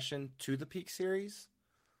progression to the Peak Series.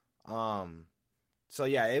 So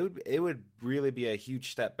yeah, it would really be a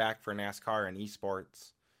huge step back for NASCAR and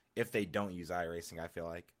esports if they don't use iRacing. I feel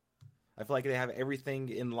like they have everything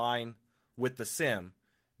in line with the sim.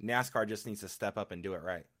 NASCAR just needs to step up and do it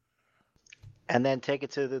right. And then take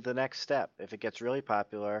it to the next step. If it gets really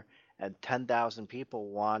popular and 10,000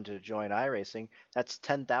 people want to join iRacing, that's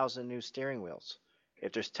 10,000 new steering wheels.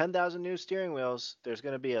 If there's 10,000 new steering wheels, there's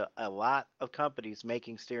going to be a lot of companies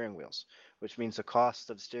making steering wheels, which means the cost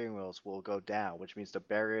of steering wheels will go down, which means the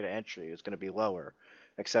barrier to entry is going to be lower,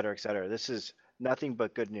 et cetera, et cetera. This is nothing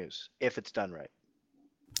but good news if it's done right.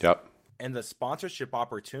 Yep. And the sponsorship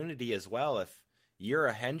opportunity as well. If you're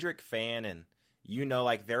a Hendrick fan and you know,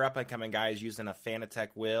 like, their up and coming guys using a Fanatec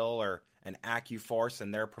wheel or an AccuForce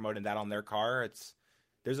and they're promoting that on their car,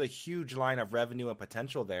 there's a huge line of revenue and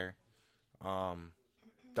potential there.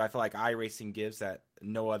 That I feel like iRacing gives that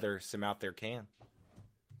no other sim out there can.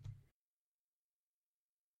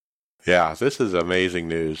 Yeah, this is amazing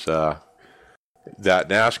news. That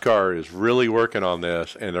NASCAR is really working on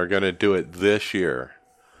this, and they're going to do it this year.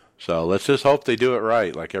 So let's just hope they do it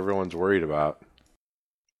right, like everyone's worried about.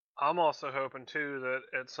 I'm also hoping too that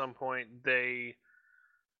at some point I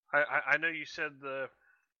know you said the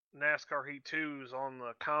NASCAR Heat 2's on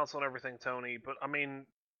the console and everything, Tony, but I mean,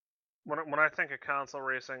 when I think of console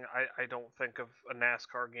racing, I don't think of a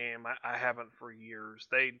NASCAR game. I haven't for years.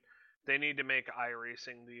 They need to make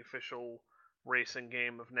iRacing the official racing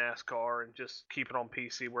game of NASCAR and just keep it on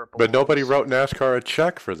PC where it belongs. But nobody wrote NASCAR a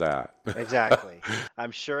check for that. Exactly.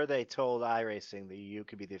 I'm sure they told iRacing that you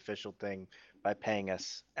could be the official thing by paying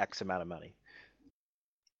us X amount of money.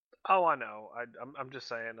 Oh, I know. I'm just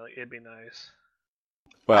saying, like, it'd be nice.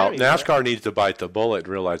 Well, NASCAR needs to bite the bullet and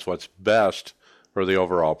realize what's best for the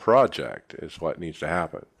overall project is what needs to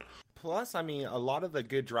happen. Plus, I mean, a lot of the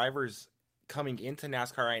good drivers coming into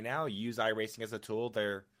NASCAR right now use iRacing as a tool.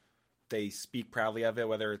 They speak proudly of it,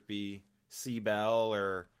 whether it be C. Bell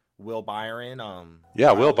or Will Byron.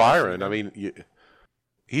 Yeah, Will Byron. I mean,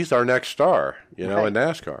 he's our next star, in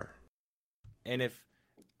NASCAR. And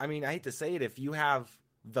I hate to say it, if you have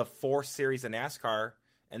the 4 series of NASCAR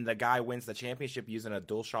and the guy wins the championship using a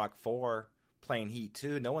DualShock 4 playing Heat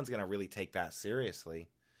 2, no one's going to really take that seriously.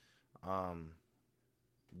 They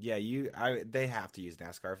have to use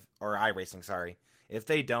NASCAR or iRacing, sorry. If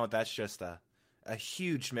they don't, that's just a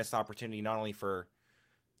huge missed opportunity, not only for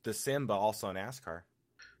the sim, but also NASCAR.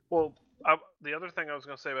 Well, the other thing I was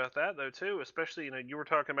going to say about that, though, too, especially, you were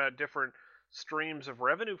talking about different streams of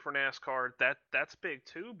revenue for NASCAR. That's big,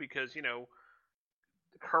 too, because,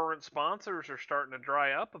 current sponsors are starting to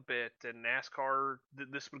dry up a bit, and NASCAR,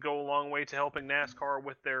 this would go a long way to helping NASCAR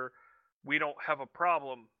with their "we don't have a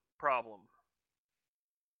problem."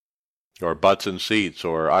 Or butts in seats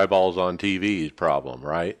or eyeballs on TV problem,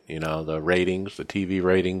 right? The ratings, the TV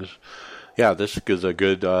ratings. Yeah, this is a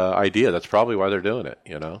good idea. That's probably why they're doing it,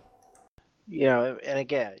 And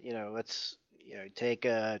again, let's take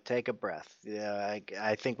a breath.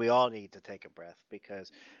 I think we all need to take a breath,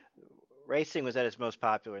 because racing was at its most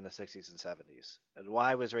popular in the 60s and 70s. And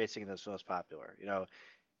why was racing its most popular?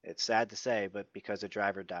 It's sad to say, but because a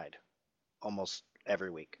driver died almost every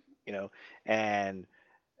week, and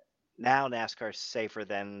now NASCAR's safer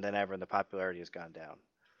than ever, and the popularity has gone down.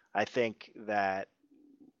 I think that,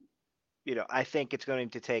 I think it's going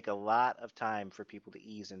to take a lot of time for people to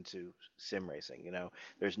ease into sim racing.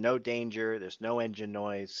 There's no danger, there's no engine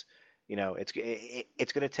noise.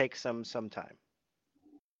 It's going to take some time.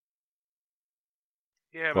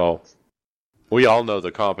 Yeah, Well, we all know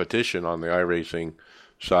the competition on the iRacing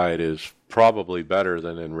side is probably better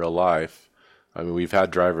than in real life. I mean, we've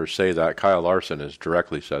had drivers say that. Kyle Larson has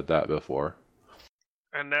directly said that before.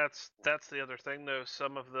 and that's the other thing though.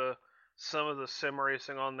 Some of the sim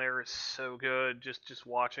racing on there is so good. Just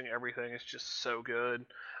watching everything is just so good.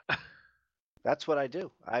 That's what I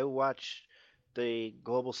do. I watch the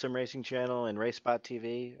Global Sim Racing Channel and RaceSpot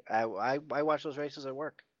TV. I watch those races at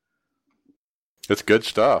work. It's good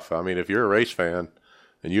stuff. I mean, if you're a race fan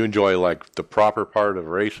and you enjoy like the proper part of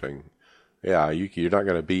racing, yeah, you're not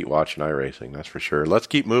going to beat watching iRacing, that's for sure. Let's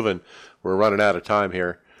keep moving. We're running out of time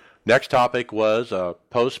here. Next topic was a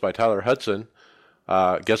post by Tyler Hudson.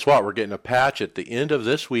 Guess what? We're getting a patch at the end of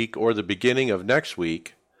this week or the beginning of next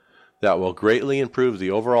week that will greatly improve the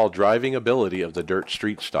overall driving ability of the dirt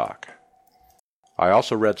street stock. I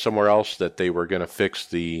also read somewhere else that they were going to fix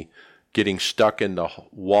the getting stuck in the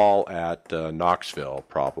wall at Knoxville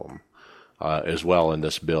problem as well in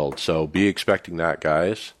this build. So be expecting that,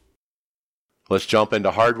 guys. Let's jump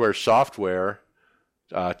into hardware, software.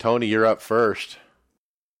 Tony, you're up first.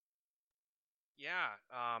 Yeah,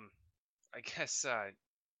 I guess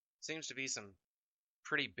seems to be some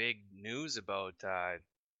pretty big news about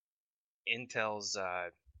Intel's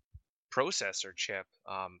processor chip.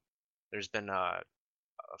 There's been a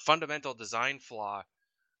fundamental design flaw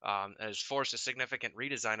that has forced a significant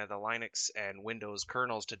redesign of the Linux and Windows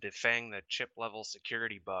kernels to defang the chip-level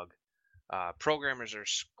security bug. Programmers are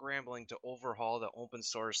scrambling to overhaul the open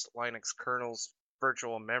source Linux kernel's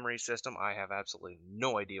virtual memory system. I have absolutely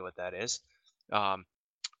no idea what that is.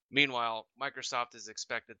 Meanwhile, Microsoft is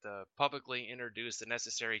expected to publicly introduce the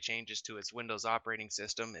necessary changes to its Windows operating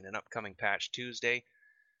system in an upcoming patch Tuesday.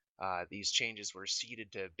 These changes were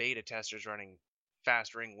seeded to beta testers running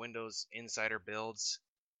fast ring Windows Insider builds.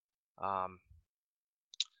 I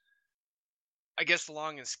guess the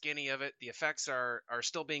long and skinny of it, the effects are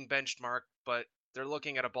still being benchmarked, but they're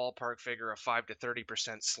looking at a ballpark figure of 5 to 30%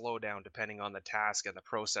 slowdown depending on the task and the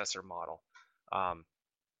processor model.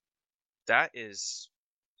 That is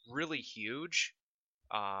really huge,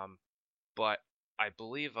 but I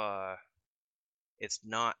believe it's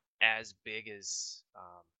not as big as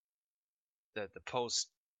the post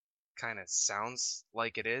kind of sounds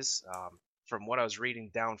like it is. From what I was reading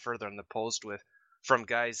down further in the post from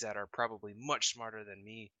guys that are probably much smarter than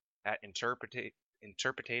me at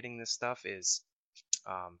interpreting this stuff is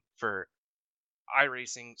for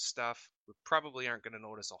iRacing stuff, we probably aren't going to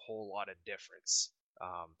notice a whole lot of difference.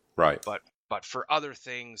 Right. But for other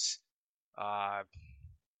things, I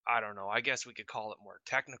don't know. I guess we could call it more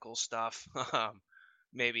technical stuff.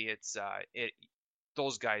 Maybe it's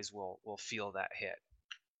those guys will feel that hit.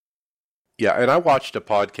 Yeah, and I watched a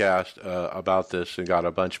podcast about this and got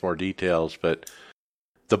a bunch more details, but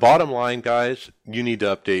the bottom line, guys, you need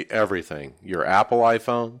to update everything. Your Apple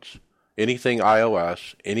iPhones, anything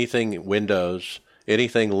iOS, anything Windows,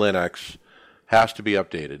 anything Linux has to be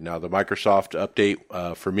updated. Now, the Microsoft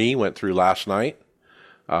update for me went through last night.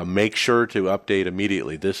 Make sure to update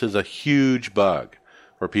immediately. This is a huge bug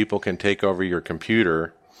where people can take over your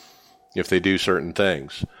computer if they do certain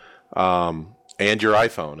things. And your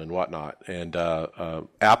iPhone and whatnot. And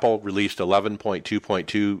Apple released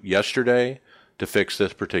 11.2.2 yesterday to fix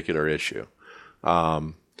this particular issue.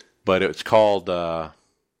 But it's called,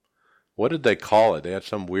 what did they call it? They had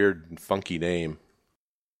some weird, funky name.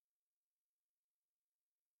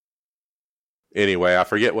 Anyway, I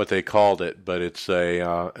forget what they called it, but it's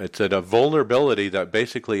a vulnerability that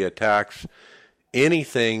basically attacks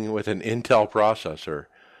anything with an Intel processor.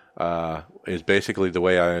 Is basically the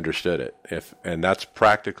way I understood it. And that's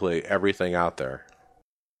practically everything out there.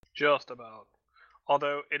 Just about.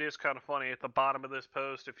 Although it is kind of funny at the bottom of this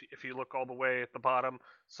post, if you look all the way at the bottom,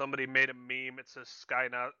 somebody made a meme. It says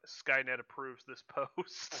Skynet approves this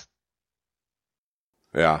post.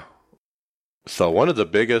 Yeah. So one of the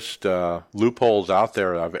biggest loopholes out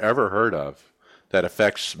there I've ever heard of that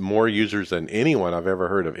affects more users than anyone I've ever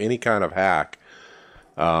heard of, any kind of hack.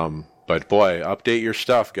 But boy, update your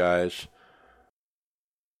stuff, guys.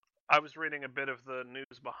 I was reading a bit of the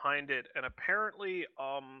news behind it, and apparently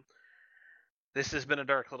this has been a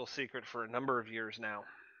dark little secret for a number of years now,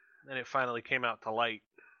 and it finally came out to light.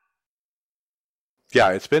 Yeah,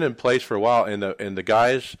 it's been in place for a while, and the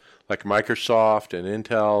guys like Microsoft and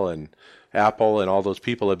Intel and Apple and all those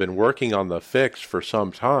people have been working on the fix for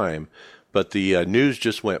some time, but the news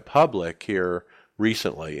just went public here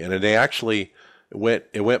recently, and they actually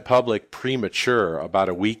it went public premature about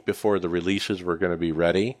a week before the releases were going to be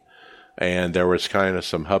ready, and there was kind of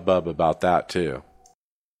some hubbub about that too.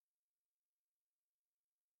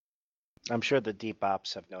 I'm sure the deep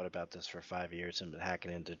ops have known about this for 5 years and been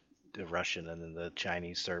hacking into the Russian and then the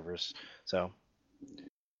Chinese servers. So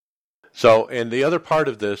and the other part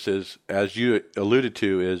of this is, as you alluded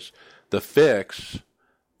to, is the fix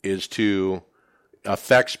is to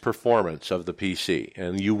affects performance of the PC,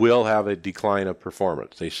 and you will have a decline of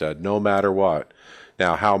performance. They said no matter what.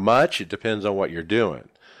 Now, how much? It depends on what you're doing.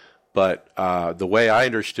 But the way I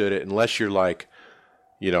understood it, unless you're like,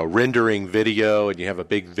 rendering video and you have a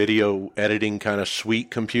big video editing kind of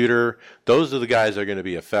suite computer, those are the guys that are going to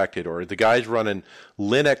be affected. Or the guys running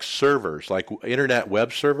Linux servers, like internet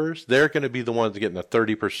web servers, they're going to be the ones getting a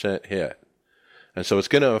 30% hit. And so it's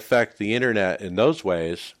going to affect the internet in those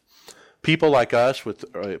ways. People like us with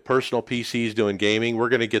personal PCs doing gaming, we're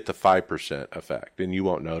going to get the 5% effect, and you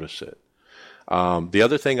won't notice it. The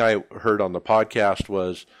other thing I heard on the podcast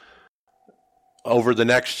was over the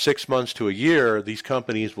next 6 months to a year, these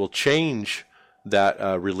companies will change that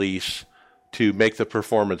release to make the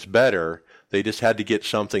performance better. They just had to get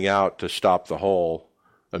something out to stop the hole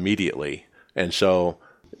immediately. And so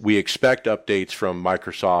we expect updates from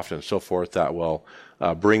Microsoft and so forth that will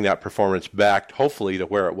bring that performance back, hopefully, to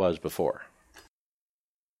where it was before.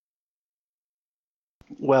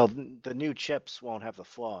 well, the new chips won't have the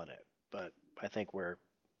flaw in it, but I think we're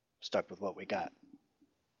stuck with what we got.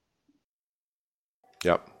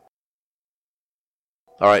 Yep.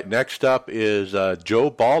 All right, next up is Joe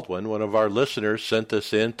Baldwin, one of our listeners, sent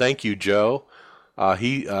this in. Thank you, Joe.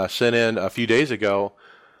 He sent in a few days ago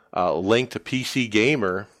a link to PC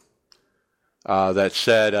Gamer that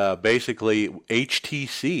said basically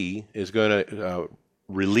HTC is going to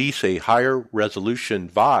release a higher resolution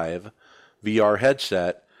Vive VR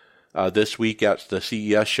headset this week at the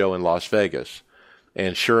CES show in Las Vegas.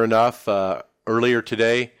 And sure enough, earlier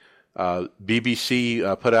today,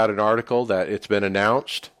 BBC put out an article that it's been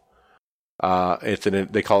announced.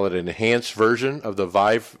 They call it an enhanced version of the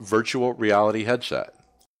Vive virtual reality headset.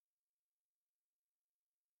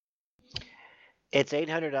 It's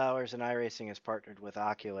 $800, and iRacing has partnered with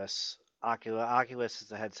Oculus. Oculus is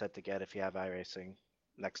the headset to get if you have iRacing.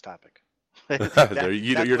 Next topic.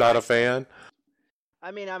 You're not a fan?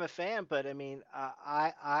 I mean, I'm a fan, but I mean,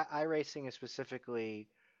 iRacing is specifically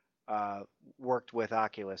worked with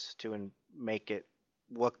Oculus to make it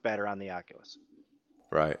look better on the Oculus.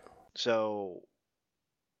 Right. So,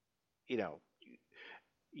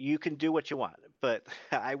 you can do what you want, but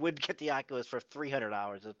I would get the Oculus for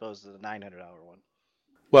 $300 as opposed to the $900 one.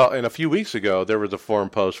 Well, and a few weeks ago, there was a forum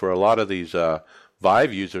post where a lot of these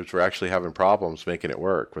Vive users were actually having problems making it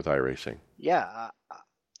work with iRacing. Yeah,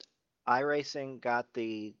 iRacing got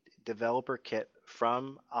the developer kit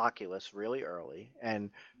from Oculus really early and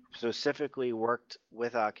specifically worked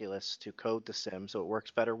with Oculus to code the sim so it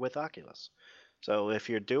works better with Oculus. So if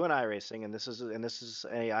you're doing iRacing, and this is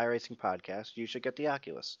a iRacing podcast, you should get the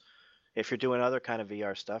Oculus. If you're doing other kind of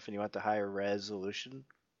VR stuff and you want the higher resolution,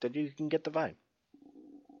 then you can get the Vive.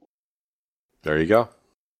 There you go.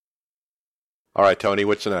 All right, Tony,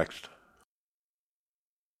 what's next?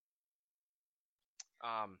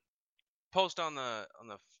 Post on the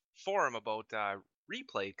forum about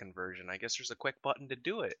replay conversion. I guess there's a quick button to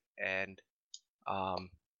do it, and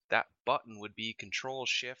that button would be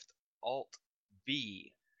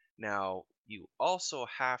Control-Shift-Alt-V. Now you also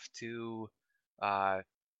have to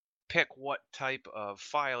pick what type of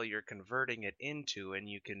file you're converting it into, and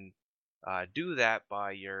you can do that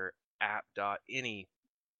by your app.ini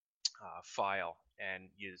file, and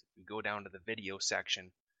you go down to the video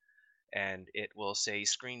section and it will say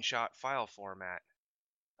screenshot file format.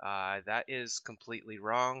 That is completely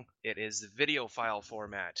wrong. It is video file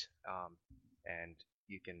format, and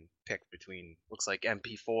you can pick between, looks like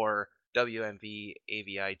MP4, WMV,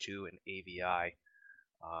 AVI2, and AVI.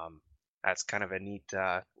 That's kind of a neat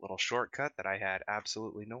little shortcut that I had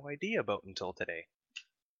absolutely no idea about until today.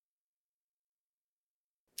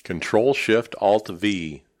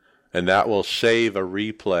 Control-Shift-Alt-V, and that will save a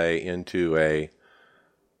replay into a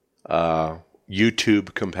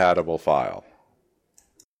YouTube-compatible file.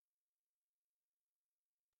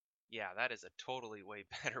 Yeah, that is a totally way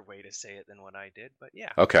better way to say it than what I did, but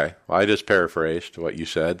yeah. Okay, well, I just paraphrased what you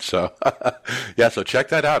said, so yeah, so check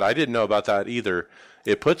that out. I didn't know about that either.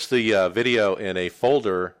 It puts the video in a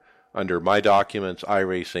folder under My Documents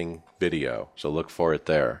iRacing Video, so look for it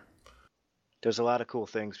there. There's a lot of cool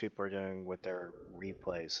things people are doing with their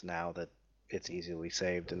replays now that it's easily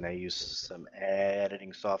saved, and they use some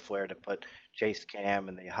editing software to put chase cam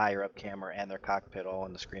and the higher up camera and their cockpit all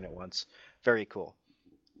on the screen at once. Very cool.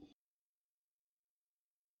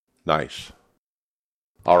 Nice.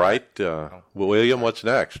 All right, William, what's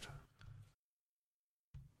next?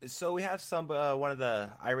 So we have some one of the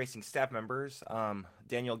iRacing staff members,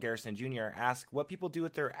 Daniel Garrison Jr., ask what people do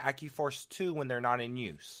with their AccuForce 2 when they're not in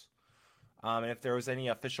use, and if there was any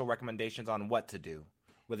official recommendations on what to do,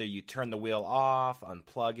 whether you turn the wheel off,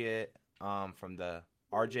 unplug it from the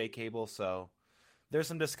RJ cable. So there's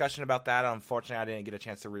some discussion about that. Unfortunately, I didn't get a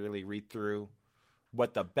chance to really read through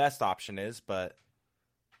what the best option is, but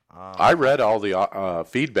I read all the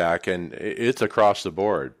feedback, and it's across the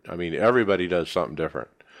board. I mean, everybody does something different.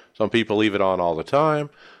 Some people leave it on all the time.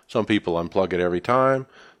 Some people unplug it every time.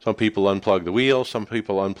 Some people unplug the wheel. Some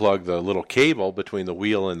people unplug the little cable between the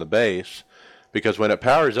wheel and the base, because when it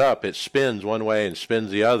powers up, it spins one way and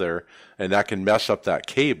spins the other, and that can mess up that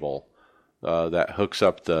cable that hooks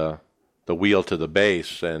up the wheel to the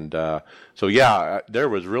base. And so, yeah, there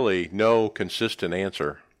was really no consistent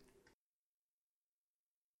answer.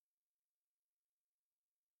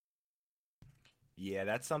 yeah,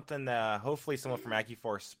 that's something that hopefully someone from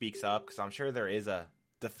AccuForce speaks up, because I'm sure there is a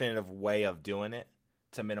definitive way of doing it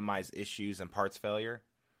to minimize issues and parts failure.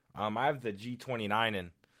 I have the G29,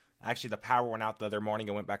 and actually the power went out the other morning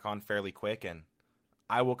and went back on fairly quick, and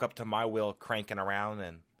I woke up to my wheel cranking around,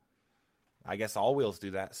 and I guess all wheels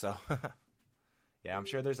do that. So, yeah, I'm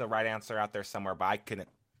sure there's a right answer out there somewhere, but I couldn't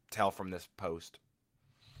tell from this post.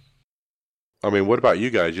 I mean, what about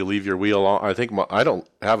you guys? You leave your wheel on? I think I don't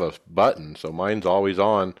have a button, so mine's always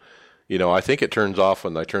on. You know, I think it turns off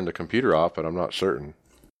when I turn the computer off, but I'm not certain.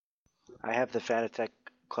 I have the Fanatec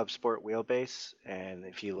Club Sport wheelbase, and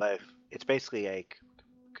if you let, it's basically a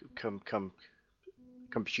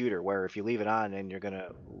computer where if you leave it on, then you're gonna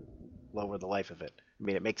lower the life of it. I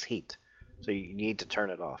mean, it makes heat, so you need to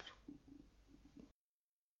turn it off.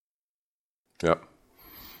 Yep.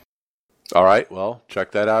 All right, well,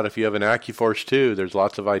 check that out if you have an AccuForce 2. There's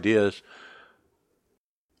lots of ideas.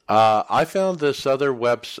 I found this other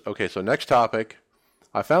okay, so next topic.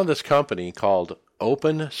 I found this company called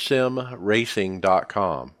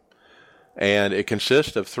OpenSimRacing.com. And it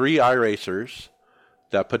consists of 3 iRacers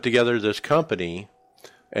that put together this company.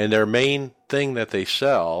 And their main thing that they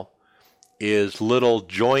sell is little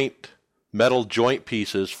metal joint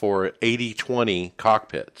pieces for 80/20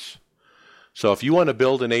 cockpits. So if you want to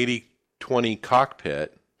build an 80/20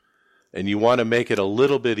 cockpit and you want to make it a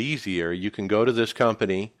little bit easier, you can go to this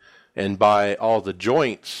company and buy all the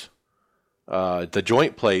joints, the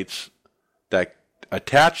joint plates that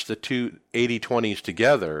attach the two 80/20s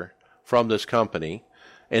together from this company,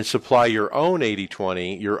 and supply your own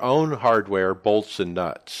 80/20, your own hardware, bolts and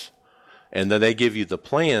nuts. And then they give you the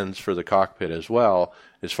plans for the cockpit as well,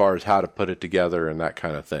 as far as how to put it together and that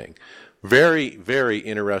kind of thing. Very, very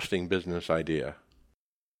interesting business idea.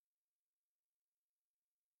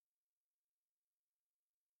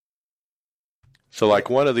 So like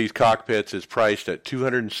one of these cockpits is priced at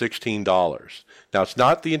 $216. Now it's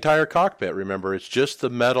not the entire cockpit, remember, it's just the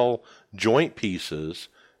metal joint pieces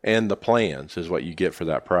and the plans is what you get for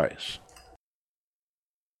that price.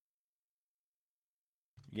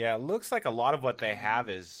 Yeah, it looks like a lot of what they have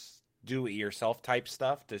is do-it-yourself type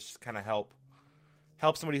stuff to just kind of help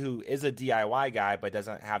somebody who is a DIY guy but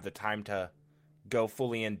doesn't have the time to go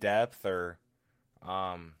fully in depth or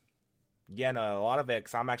yeah, no, a lot of it,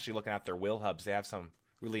 because I'm actually looking at their wheel hubs. They have some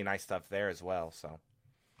really nice stuff there as well. So,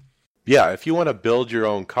 yeah, if you want to build your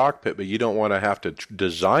own cockpit, but you don't want to have to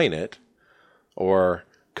design it or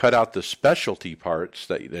cut out the specialty parts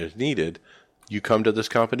that is needed, you come to this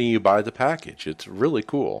company, you buy the package. It's really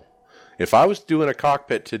cool. If I was doing a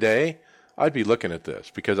cockpit today, I'd be looking at this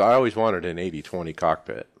because I always wanted an 80/20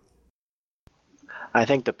 cockpit. I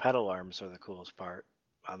think the pedal arms are the coolest part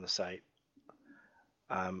on the site.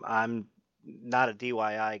 I'm not a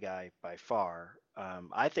DIY guy by far.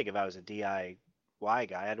 I think if I was a DIY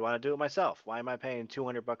guy, I'd want to do it myself. Why am I paying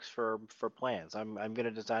 $200 for plans? I'm going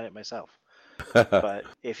to design it myself. But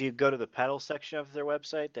if you go to the pedal section of their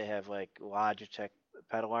website, they have like Logitech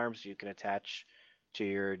pedal arms you can attach to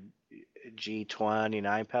your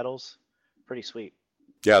G29 pedals. Pretty sweet.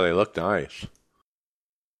 Yeah, they look nice.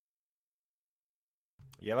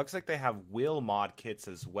 Yeah, it looks like they have wheel mod kits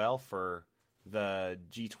as well for the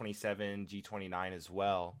G27, G29 as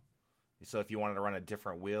well. So if you wanted to run a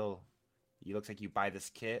different wheel, it looks like you buy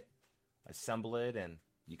this kit, assemble it, and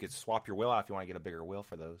you could swap your wheel out if you want to get a bigger wheel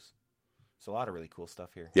for those. So a lot of really cool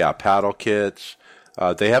stuff here. Yeah, paddle kits.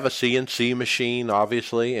 They have a CNC machine,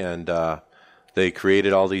 obviously, and they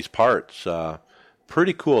created all these parts.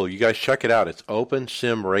 Pretty cool. You guys check it out. It's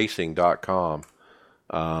opensimracing.com.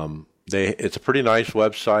 It's a pretty nice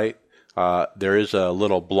website. There is a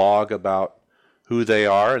little blog about who they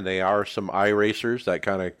are, and they are some iRacers that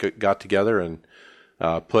kind of got together and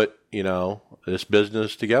put, this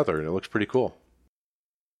business together, and it looks pretty cool.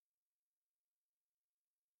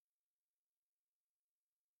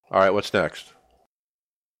 All right, what's next?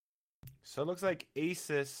 So it looks like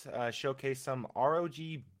Asus showcased some ROG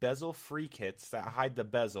bezel-free kits that hide the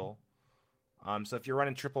bezel. So if you're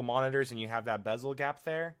running triple monitors and you have that bezel gap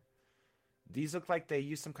there, these look like they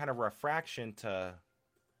use some kind of refraction to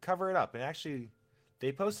cover it up. And actually,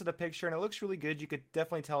 they posted a picture and it looks really good. You could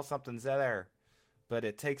definitely tell something's there, but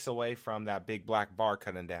it takes away from that big black bar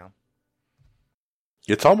cutting down.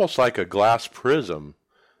 It's almost like a glass prism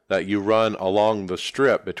that you run along the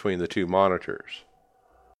strip between the two monitors.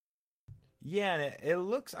 Yeah, and it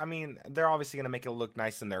looks, I mean, they're obviously going to make it look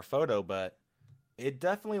nice in their photo, but it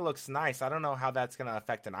definitely looks nice. I don't know how that's going to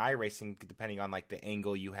affect an iRacing depending on like the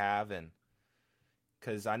angle you have, and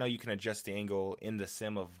because I know you can adjust the angle in the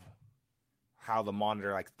sim of how the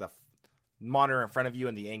monitor, like the monitor in front of you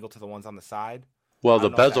and the angle to the ones on the side. Well, I the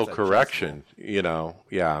don't know if bezel that's correction,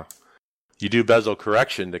 yeah. You do bezel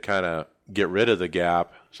correction to kind of get rid of the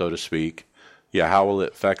gap, so to speak. Yeah, how will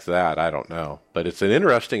it affect that? I don't know. But it's an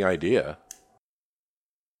interesting idea.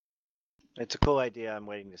 It's a cool idea. I'm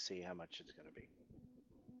waiting to see how much it's going to be.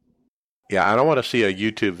 Yeah, I don't want to see a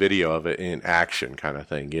YouTube video of it in action kind of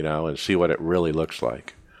thing, and see what it really looks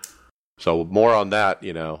like. So more on that,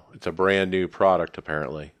 it's a brand new product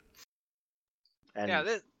apparently. And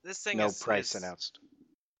yeah, this thing no is price announced.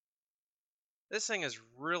 This thing is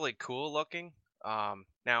really cool looking.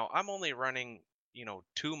 Now I'm only running,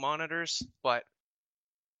 2 monitors, but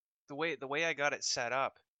the way I got it set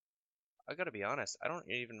up, I gotta be honest, I don't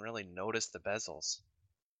even really notice the bezels.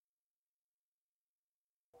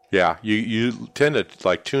 Yeah, you tend to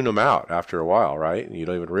like tune them out after a while, right? And you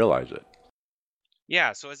don't even realize it.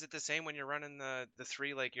 Yeah, so is it the same when you're running the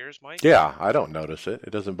 3 like yours, Mike? Yeah, I don't notice it.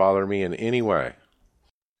 It doesn't bother me in any way.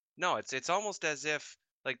 No, it's almost as if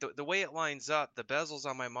like the way it lines up, the bezels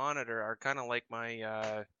on my monitor are kind of like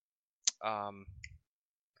my um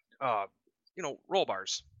roll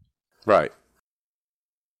bars. Right.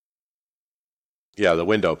 Yeah, the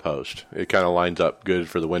window post. It kind of lines up good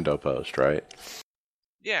for the window post, right?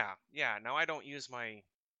 Yeah. Now I don't use my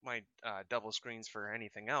double screens for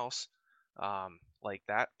anything else like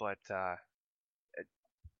that, but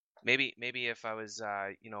maybe if I was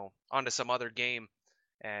onto some other game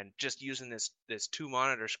and just using this 2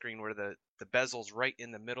 monitor screen where the bezel's right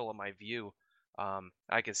in the middle of my view,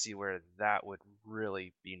 I could see where that would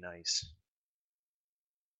really be nice.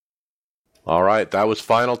 All right, that was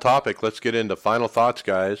final topic. Let's get into final thoughts,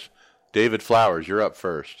 guys. David Flowers, you're up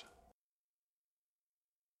first.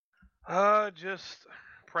 Just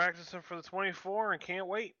practicing for the 24 and can't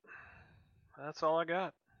wait. That's all I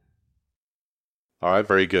got. All right,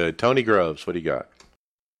 very good. Tony Groves, what do you got?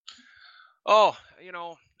 Oh,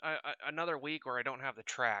 another week where I don't have the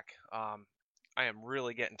track. I am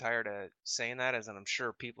really getting tired of saying that, as I'm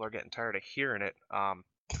sure people are getting tired of hearing it.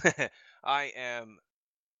 I am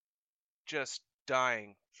just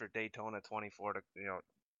dying for Daytona 24 to,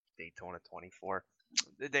 Daytona 24.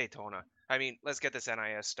 The Daytona. I mean, let's get this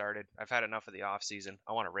NIS started. I've had enough of the off season.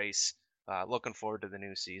 I want to race. Looking forward to the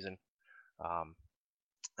new season.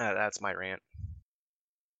 That's my rant.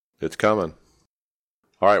 It's coming.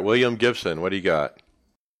 All right, William Gibson, what do you got?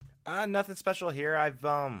 Nothing special here. I've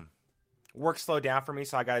work slowed down for me,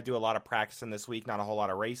 so I got to do a lot of practicing this week. Not a whole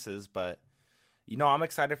lot of races, but I'm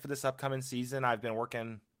excited for this upcoming season. I've been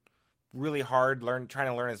working really hard, trying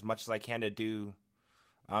to learn as much as I can to do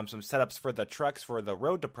some setups for the trucks for the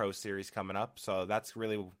Road to Pro series coming up. So that's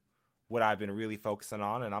really what I've been really focusing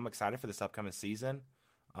on, and I'm excited for this upcoming season.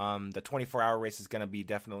 The 24-hour race is going to be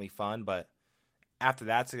definitely fun, but after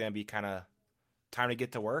that, it's going to be kind of time to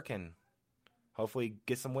get to work and hopefully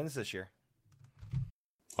get some wins this year.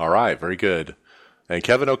 All right, very good. And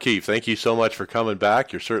Kevin O'Keefe, thank you so much for coming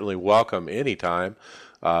back. You're certainly welcome anytime.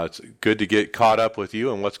 It's good to get caught up with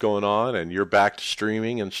you and what's going on, and you're back to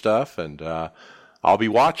streaming and stuff, and I'll be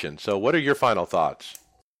watching. So what are your final thoughts?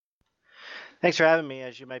 Thanks for having me.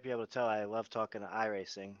 As you might be able to tell, I love talking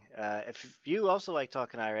iRacing. If you also like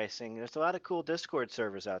talking iRacing, there's a lot of cool Discord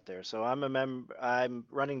servers out there. So I'm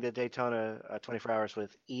running the Daytona 24 hours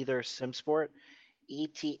with Ether SimSport,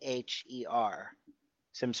 ETHER,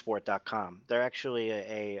 simsport.com. They're actually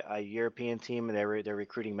a European team, and they're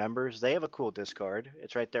recruiting members. They have a cool Discord.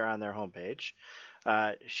 It's right there on their homepage.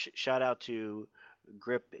 Shout out to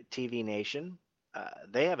Grip TV Nation.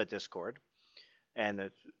 They have a Discord.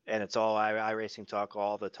 And it's all iRacing talk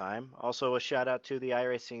all the time. Also, a shout out to the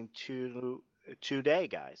iRacing Today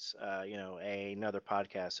guys. Another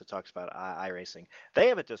podcast that talks about iRacing. They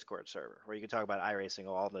have a Discord server where you can talk about iRacing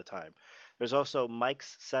all the time. There's also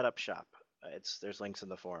Mike's Setup Shop. There's links in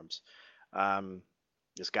the forums.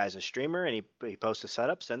 This guy's a streamer and he posts his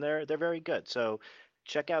setups and they're very good. So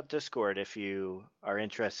check out Discord if you are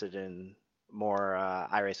interested in more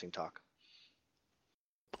iRacing talk.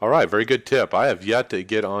 All right, very good tip. I have yet to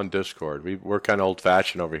get on Discord. We're kind of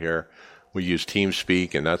old-fashioned over here. We use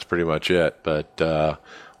TeamSpeak, and that's pretty much it. But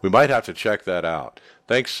we might have to check that out.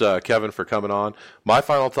 Thanks, Kevin, for coming on. My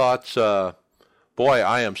final thoughts, boy,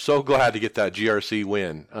 I am so glad to get that GRC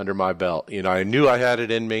win under my belt. You know, I knew I had it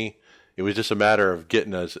in me. It was just a matter of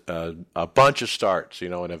getting a bunch of starts, you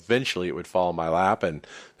know, and eventually it would fall in my lap, and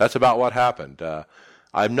that's about what happened.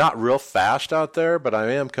 I'm not real fast out there, but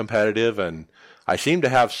I am competitive, and I seem to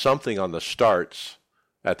have something on the starts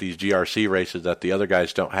at these GRC races that the other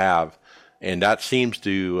guys don't have, and that seems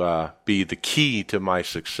to be the key to my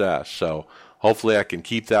success. So hopefully I can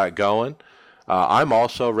keep that going. I'm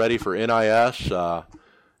also ready for NIS,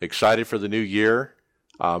 excited for the new year.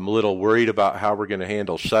 I'm a little worried about how we're going to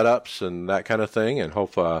handle setups and that kind of thing, and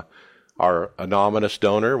hope our anonymous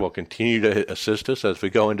donor will continue to assist us as we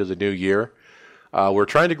go into the new year. We're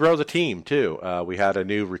trying to grow the team, too. We had a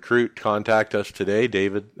new recruit contact us today.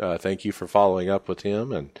 David, thank you for following up with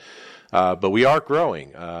him. But we are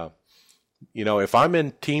growing. You know, if I'm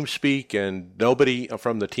in TeamSpeak and nobody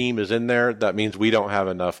from the team is in there, that means we don't have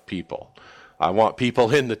enough people. I want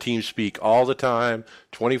people in the TeamSpeak all the time,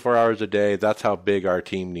 24 hours a day. That's how big our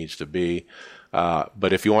team needs to be.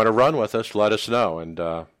 But if you want to run with us, let us know. And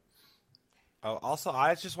also,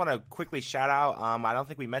 I just want to quickly shout out, I don't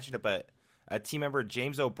think we mentioned it, but a team member,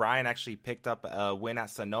 James O'Brien, actually picked up a win at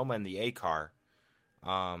Sonoma in the A car.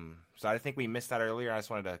 So I think we missed that earlier. I just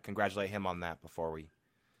wanted to congratulate him on that before we.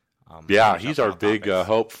 Yeah, he's our big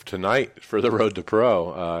hope tonight for the Road to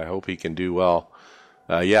Pro. I hope he can do well.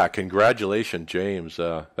 Yeah, congratulations, James.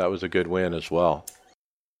 That was a good win as well.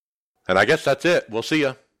 And I guess that's it. We'll see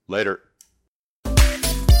you later.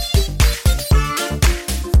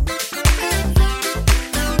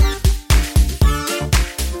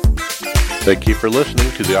 Thank you for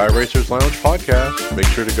listening to the iRacers Lounge podcast. Make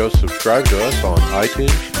sure to go subscribe to us on iTunes,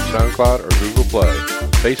 SoundCloud, or Google Play,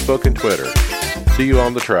 Facebook, and Twitter. See you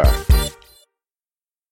on the track.